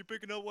 bro? You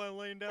picking up what I'm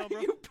laying down,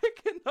 bro? You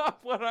picking up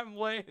what I'm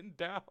laying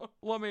down?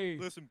 Let me.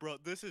 Listen, bro,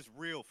 this is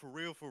real, for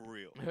real, for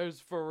real. It's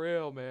for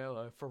real,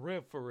 man. For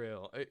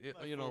real.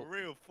 You know.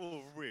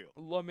 For real.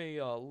 Let me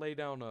lay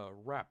down a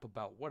rap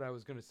about what I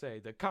was gonna say.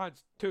 The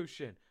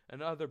Constitution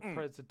and other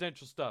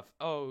presidential stuff.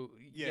 Oh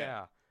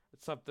yeah,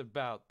 something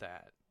about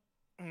that.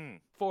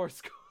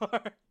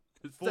 Fourscore.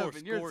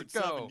 7 years ago.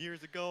 7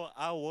 years ago,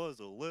 I was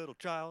a little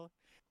child,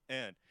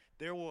 and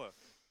there were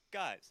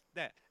guys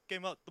that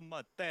came up to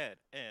my dad,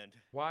 and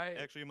Why?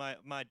 actually my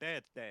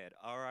dad's dad,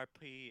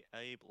 R.I.P.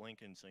 Abe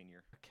Lincoln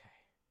Sr. Okay.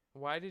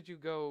 Why did you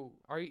go?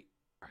 Are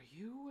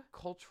you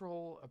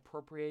cultural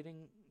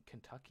appropriating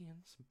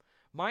Kentuckians?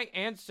 My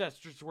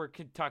ancestors were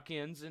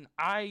Kentuckians, and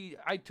I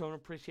don't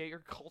appreciate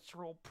your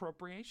cultural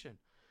appropriation.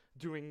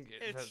 Doing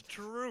It's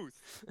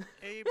truth.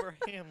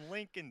 Abraham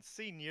Lincoln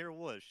Sr.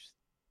 was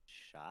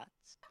shot,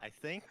 I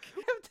think.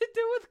 What have to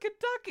do with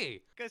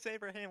Kentucky? Because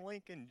Abraham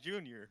Lincoln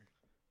Jr.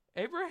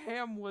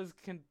 Abraham was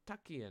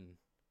Kentuckian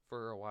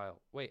for a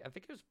while. Wait, I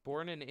think he was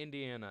born in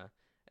Indiana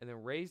and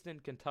then raised in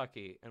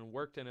Kentucky and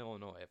worked in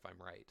Illinois, if I'm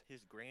right.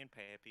 His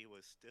grandpappy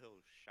was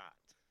still shot.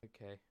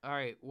 Okay. All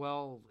right.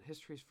 Well,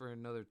 history's for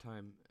another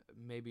time.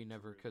 Maybe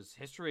never, because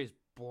history is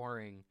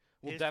boring.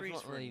 We'll History's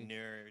definitely, for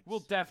nerds. we'll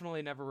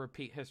definitely never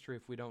repeat history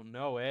if we don't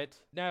know it.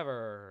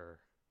 Never.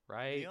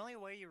 Right? The only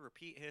way you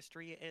repeat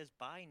history is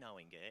by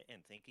knowing it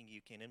and thinking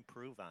you can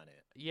improve on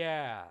it.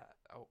 Yeah.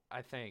 Oh,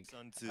 I think.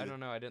 Sun Tzu. I don't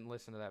know. I didn't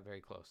listen to that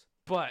very close.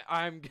 But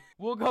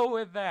we'll go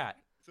with that.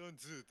 Sun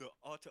Tzu, the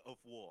art of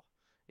war.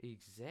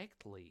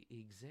 Exactly.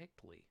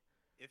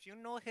 If you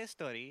know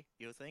history,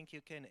 you think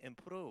you can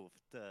improve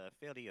the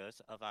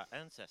failures of our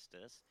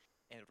ancestors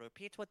and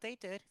repeat what they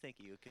did, think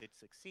you could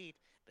succeed,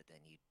 but then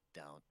you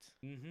don't.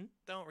 Mm-hmm.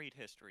 Don't read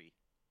history.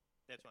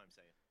 That's what I'm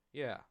saying.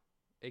 Yeah.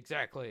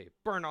 Exactly.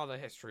 Burn all the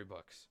history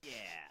books. Yeah.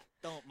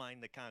 Don't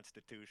mind the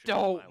Constitution.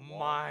 Don't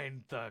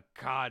mind the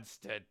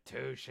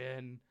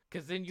Constitution.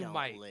 Because then you Don't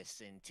might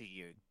listen to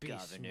your be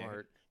governor.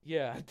 smart.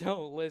 Yeah,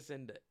 don't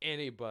listen to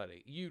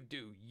anybody. You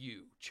do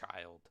you,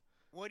 child.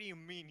 What do you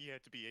mean you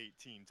have to be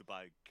 18 to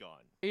buy a gun?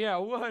 Yeah,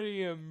 what do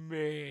you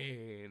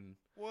mean?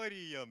 What do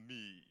you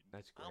mean?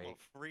 That's I'm great.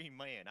 a free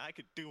man. I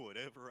could do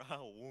whatever I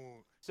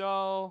want.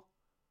 So,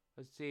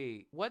 let's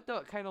see. What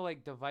kind of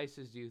like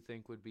devices do you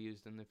think would be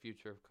used in the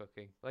future of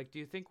cooking? Like, do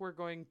you think we're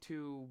going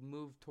to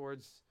move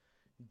towards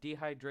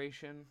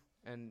dehydration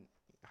and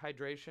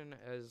hydration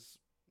as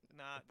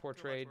Not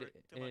portrayed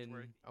too much in?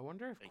 work. I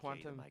wonder if AKA the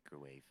quantum.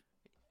 microwave.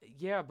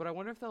 Yeah, but I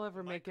wonder if they'll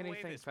ever make Microwave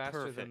anything is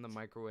faster than the perfect.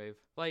 microwave.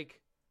 Like,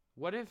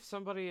 what if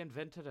somebody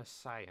invented a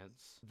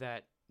science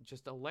that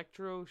just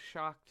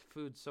electroshocked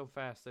food so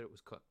fast that it was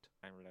cooked?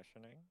 I'm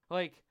listening.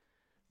 Like,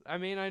 I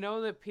mean, I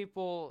know that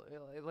people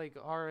like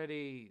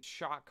already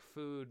shock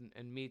food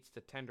and meats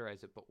to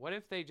tenderize it, but what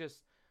if they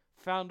just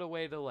found a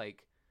way to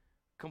like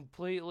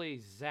completely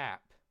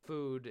zap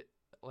food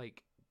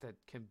like that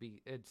can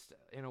be it's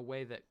in a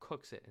way that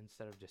cooks it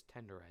instead of just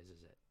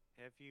tenderizes it.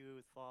 Have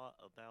you thought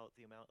about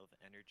the amount of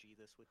energy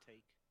this would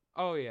take?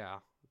 Oh yeah.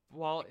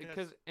 Well, Because-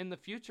 because in the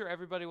future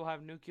everybody will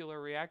have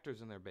nuclear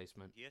reactors in their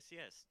basement. Yes,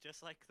 yes,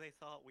 just like they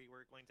thought we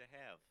were going to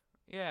have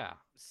Yeah.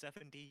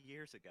 70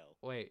 years ago.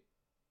 Wait.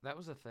 That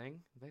was a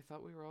thing? They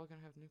thought we were all going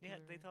to have nuclear. Yeah,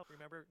 they thought,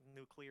 remember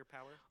nuclear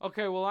power?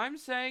 Okay, well I'm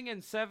saying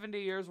in 70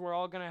 years we're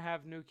all going to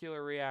have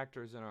nuclear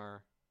reactors in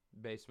our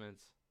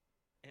basements.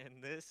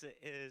 And this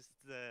is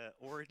the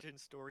origin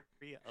story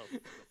of the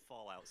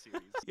Fallout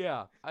series.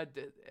 Yeah.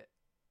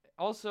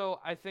 Also,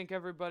 I think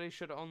everybody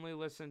should only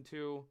listen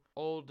to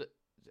old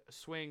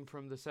swing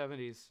from the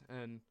 70s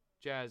and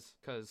jazz,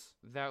 because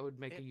that would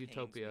make It a pains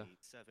utopia. me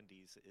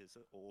 70s is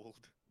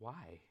old.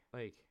 Why?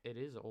 Like, it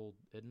is old,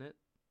 isn't it?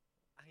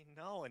 I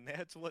know, and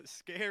that's what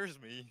scares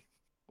me.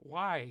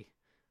 Why?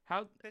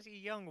 How? Because you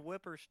young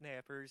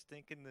whippersnappers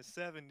thinking the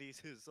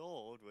 70s is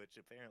old, which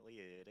apparently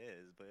it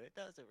is, but it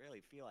doesn't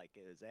really feel like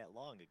it was that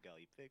long ago.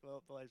 You pick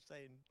up what I'm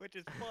saying, which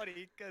is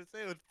funny because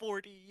it was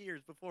 40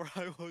 years before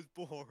I was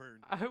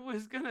born. I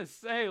was gonna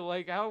say,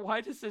 like,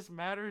 why does this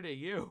matter to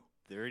you?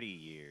 30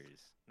 years.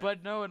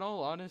 But no, in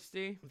all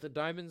honesty, the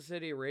Diamond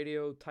City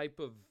radio type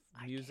of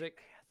I music,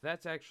 can't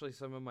that's actually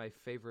some of my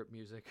favorite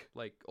music,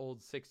 like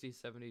old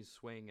 60s, 70s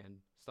swing and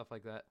stuff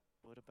like that.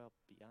 What about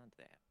beyond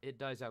that? It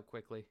dies out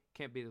quickly.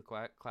 Can't be the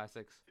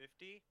classics.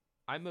 50?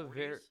 I'm a 40s?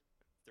 very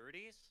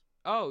 30s?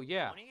 Oh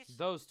yeah, 20s?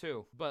 those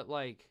two. But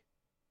like,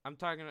 I'm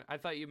talking. I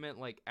thought you meant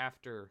like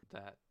after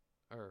that.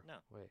 Or No.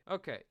 wait.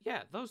 Okay,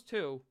 yeah, those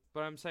two.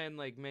 But I'm saying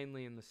like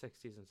mainly in the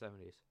 60s and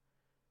 70s.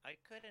 I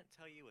couldn't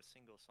tell you a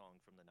single song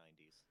from the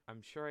 90s.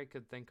 I'm sure I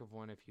could think of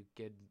one if you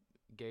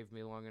gave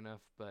me long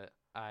enough. But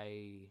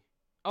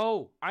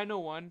oh, I know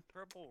one.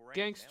 Purple Rain.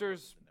 Gangsters That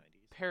was in the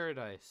 90s.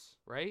 Paradise,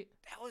 right?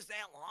 That was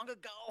that long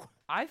ago.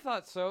 I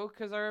thought so,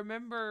 because I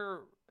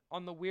remember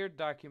on the Weird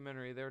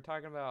documentary, they were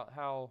talking about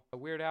how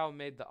Weird Al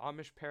made the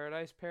Amish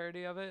Paradise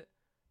parody of it.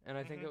 And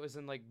I think Mhm. it was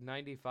in like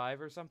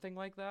 95 or something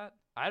like that.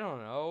 I don't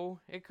know.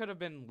 It could have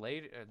been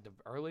later,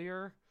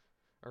 earlier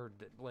or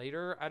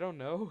later. I don't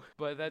know.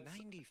 But that's.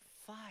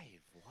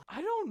 95. What?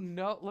 I don't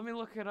know. Let me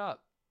look it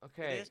up.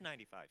 Okay. It is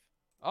 95.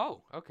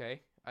 Oh,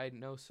 okay. I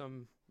know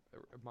some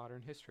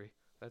modern history.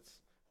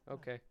 That's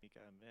okay. You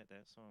gotta admit,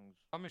 that song's...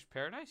 Amish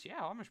Paradise?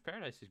 Yeah, Amish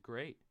Paradise is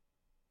great.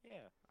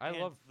 Yeah. I And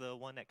love. the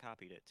one that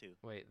copied it, too.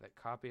 Wait, that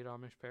copied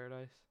Amish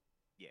Paradise?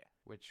 Yeah.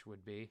 Which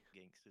would be?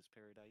 Gangsta's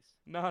Paradise.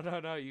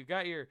 No. You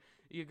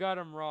got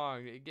them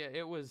wrong.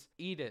 It was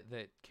Eat It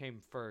that came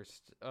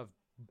first of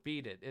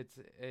Beat It.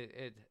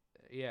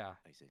 Yeah.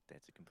 Isaac,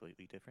 that's a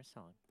completely different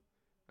song.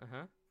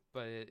 Uh-huh.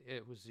 But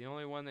it was the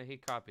only one that he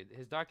copied.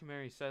 His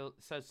documentary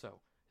says so.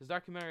 His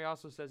documentary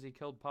also says he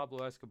killed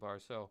Pablo Escobar,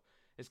 so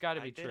it's got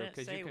to be true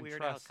because you can Weird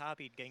trust. Al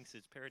copied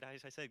Gangsta's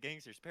Paradise. I said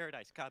Gangsta's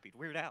Paradise copied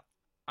Weird Al.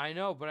 I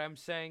know, but I'm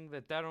saying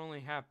that only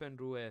happened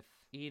with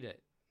Eat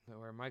It,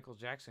 where Michael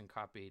Jackson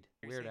copied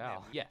You're Weird saying that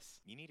Al. Weird- Yes.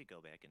 You need to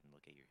go back and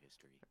look at your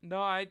history. No,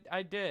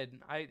 I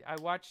did. I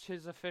watched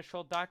his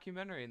official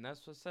documentary, and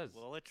that's what it says.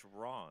 Well, it's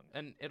wrong.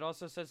 And it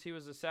also says he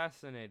was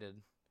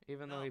assassinated,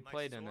 even though he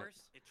played in it.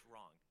 It's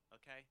wrong,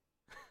 okay?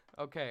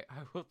 Okay, I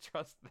will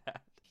trust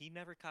that. He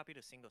never copied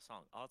a single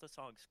song. All the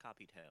songs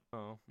copied him.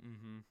 Oh,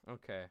 mm-hmm.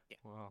 Okay. Yeah.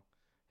 Well,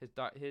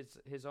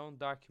 his own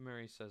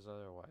documentary says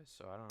otherwise,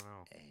 so I don't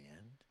know.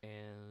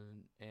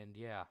 And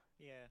yeah.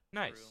 Yeah.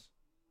 Nice. True.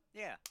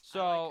 Yeah.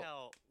 So- I like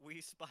how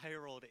we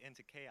spiraled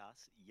into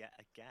chaos yet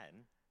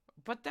again.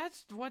 But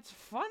that's what's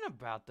fun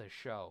about the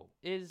show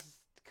is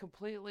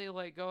completely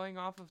like going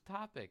off of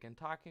topic and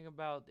talking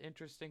about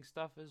interesting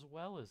stuff as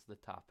well as the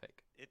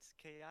topic. It's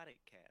Chaotic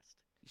Cast.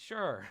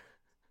 Sure.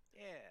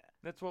 Yeah.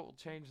 That's what we'll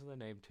change the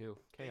name to.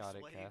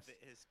 Chaotic This Cast. wave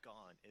is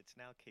gone. It's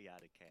now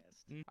Chaotic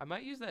Cast. I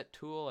might use that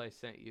tool I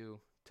sent you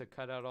to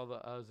cut out all the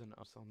uhs and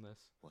uhs on this.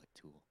 What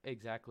tool?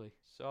 Exactly.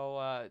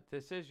 So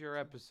this is your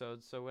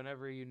episode, so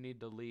whenever you need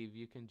to leave,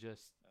 you can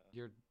just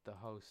you're the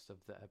host of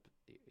the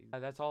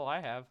that's all I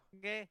have.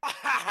 Okay.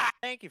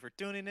 Thank you for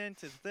tuning in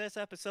to this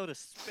episode of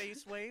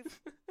Space Wave.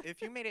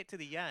 If you made it to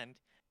the end,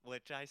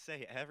 which I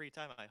say every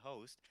time I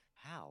host,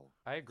 how?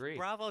 I agree.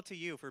 Bravo to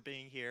you for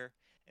being here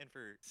and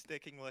for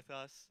sticking with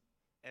us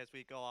as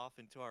we go off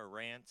into our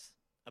rants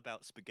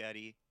about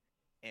spaghetti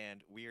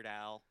and Weird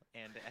Al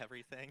and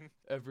everything.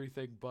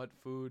 Everything but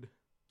food.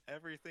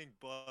 Everything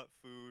but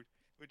food,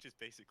 which is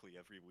basically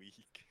every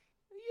week.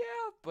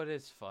 Yeah, but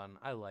it's fun.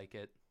 I like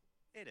it.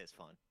 It is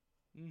fun.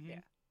 Mm-hmm. Yeah.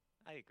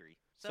 I agree.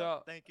 So-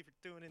 So, thank you for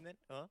tuning in.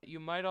 You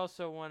might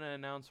also want to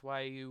announce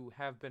why you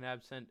have been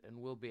absent and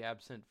will be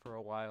absent for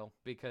a while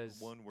because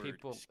One word,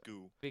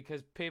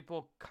 because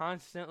people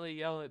constantly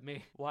yell at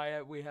me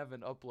why we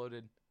haven't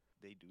uploaded.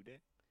 They do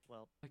that?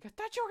 Well, Like I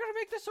thought you were gonna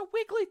make this a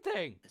weekly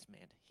thing. this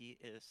man, he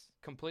is...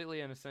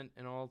 Completely innocent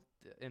in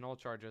all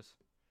charges.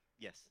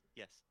 Yes.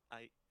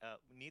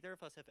 Neither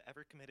of us have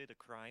ever committed a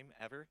crime,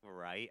 ever.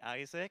 Right,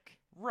 Isaac?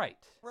 Right.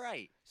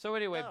 Right. So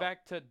anyway, No.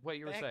 back to what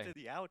you were Back saying. to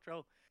the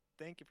outro.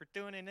 Thank you for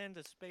tuning in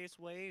to Space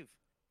Wave.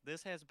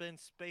 This has been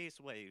Space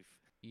Wave.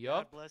 God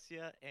Yup. bless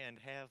you, and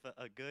have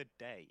a good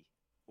day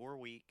or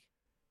week.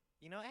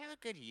 You know, have a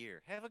good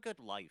year. Have a good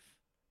life.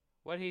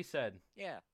 What he said. Yeah.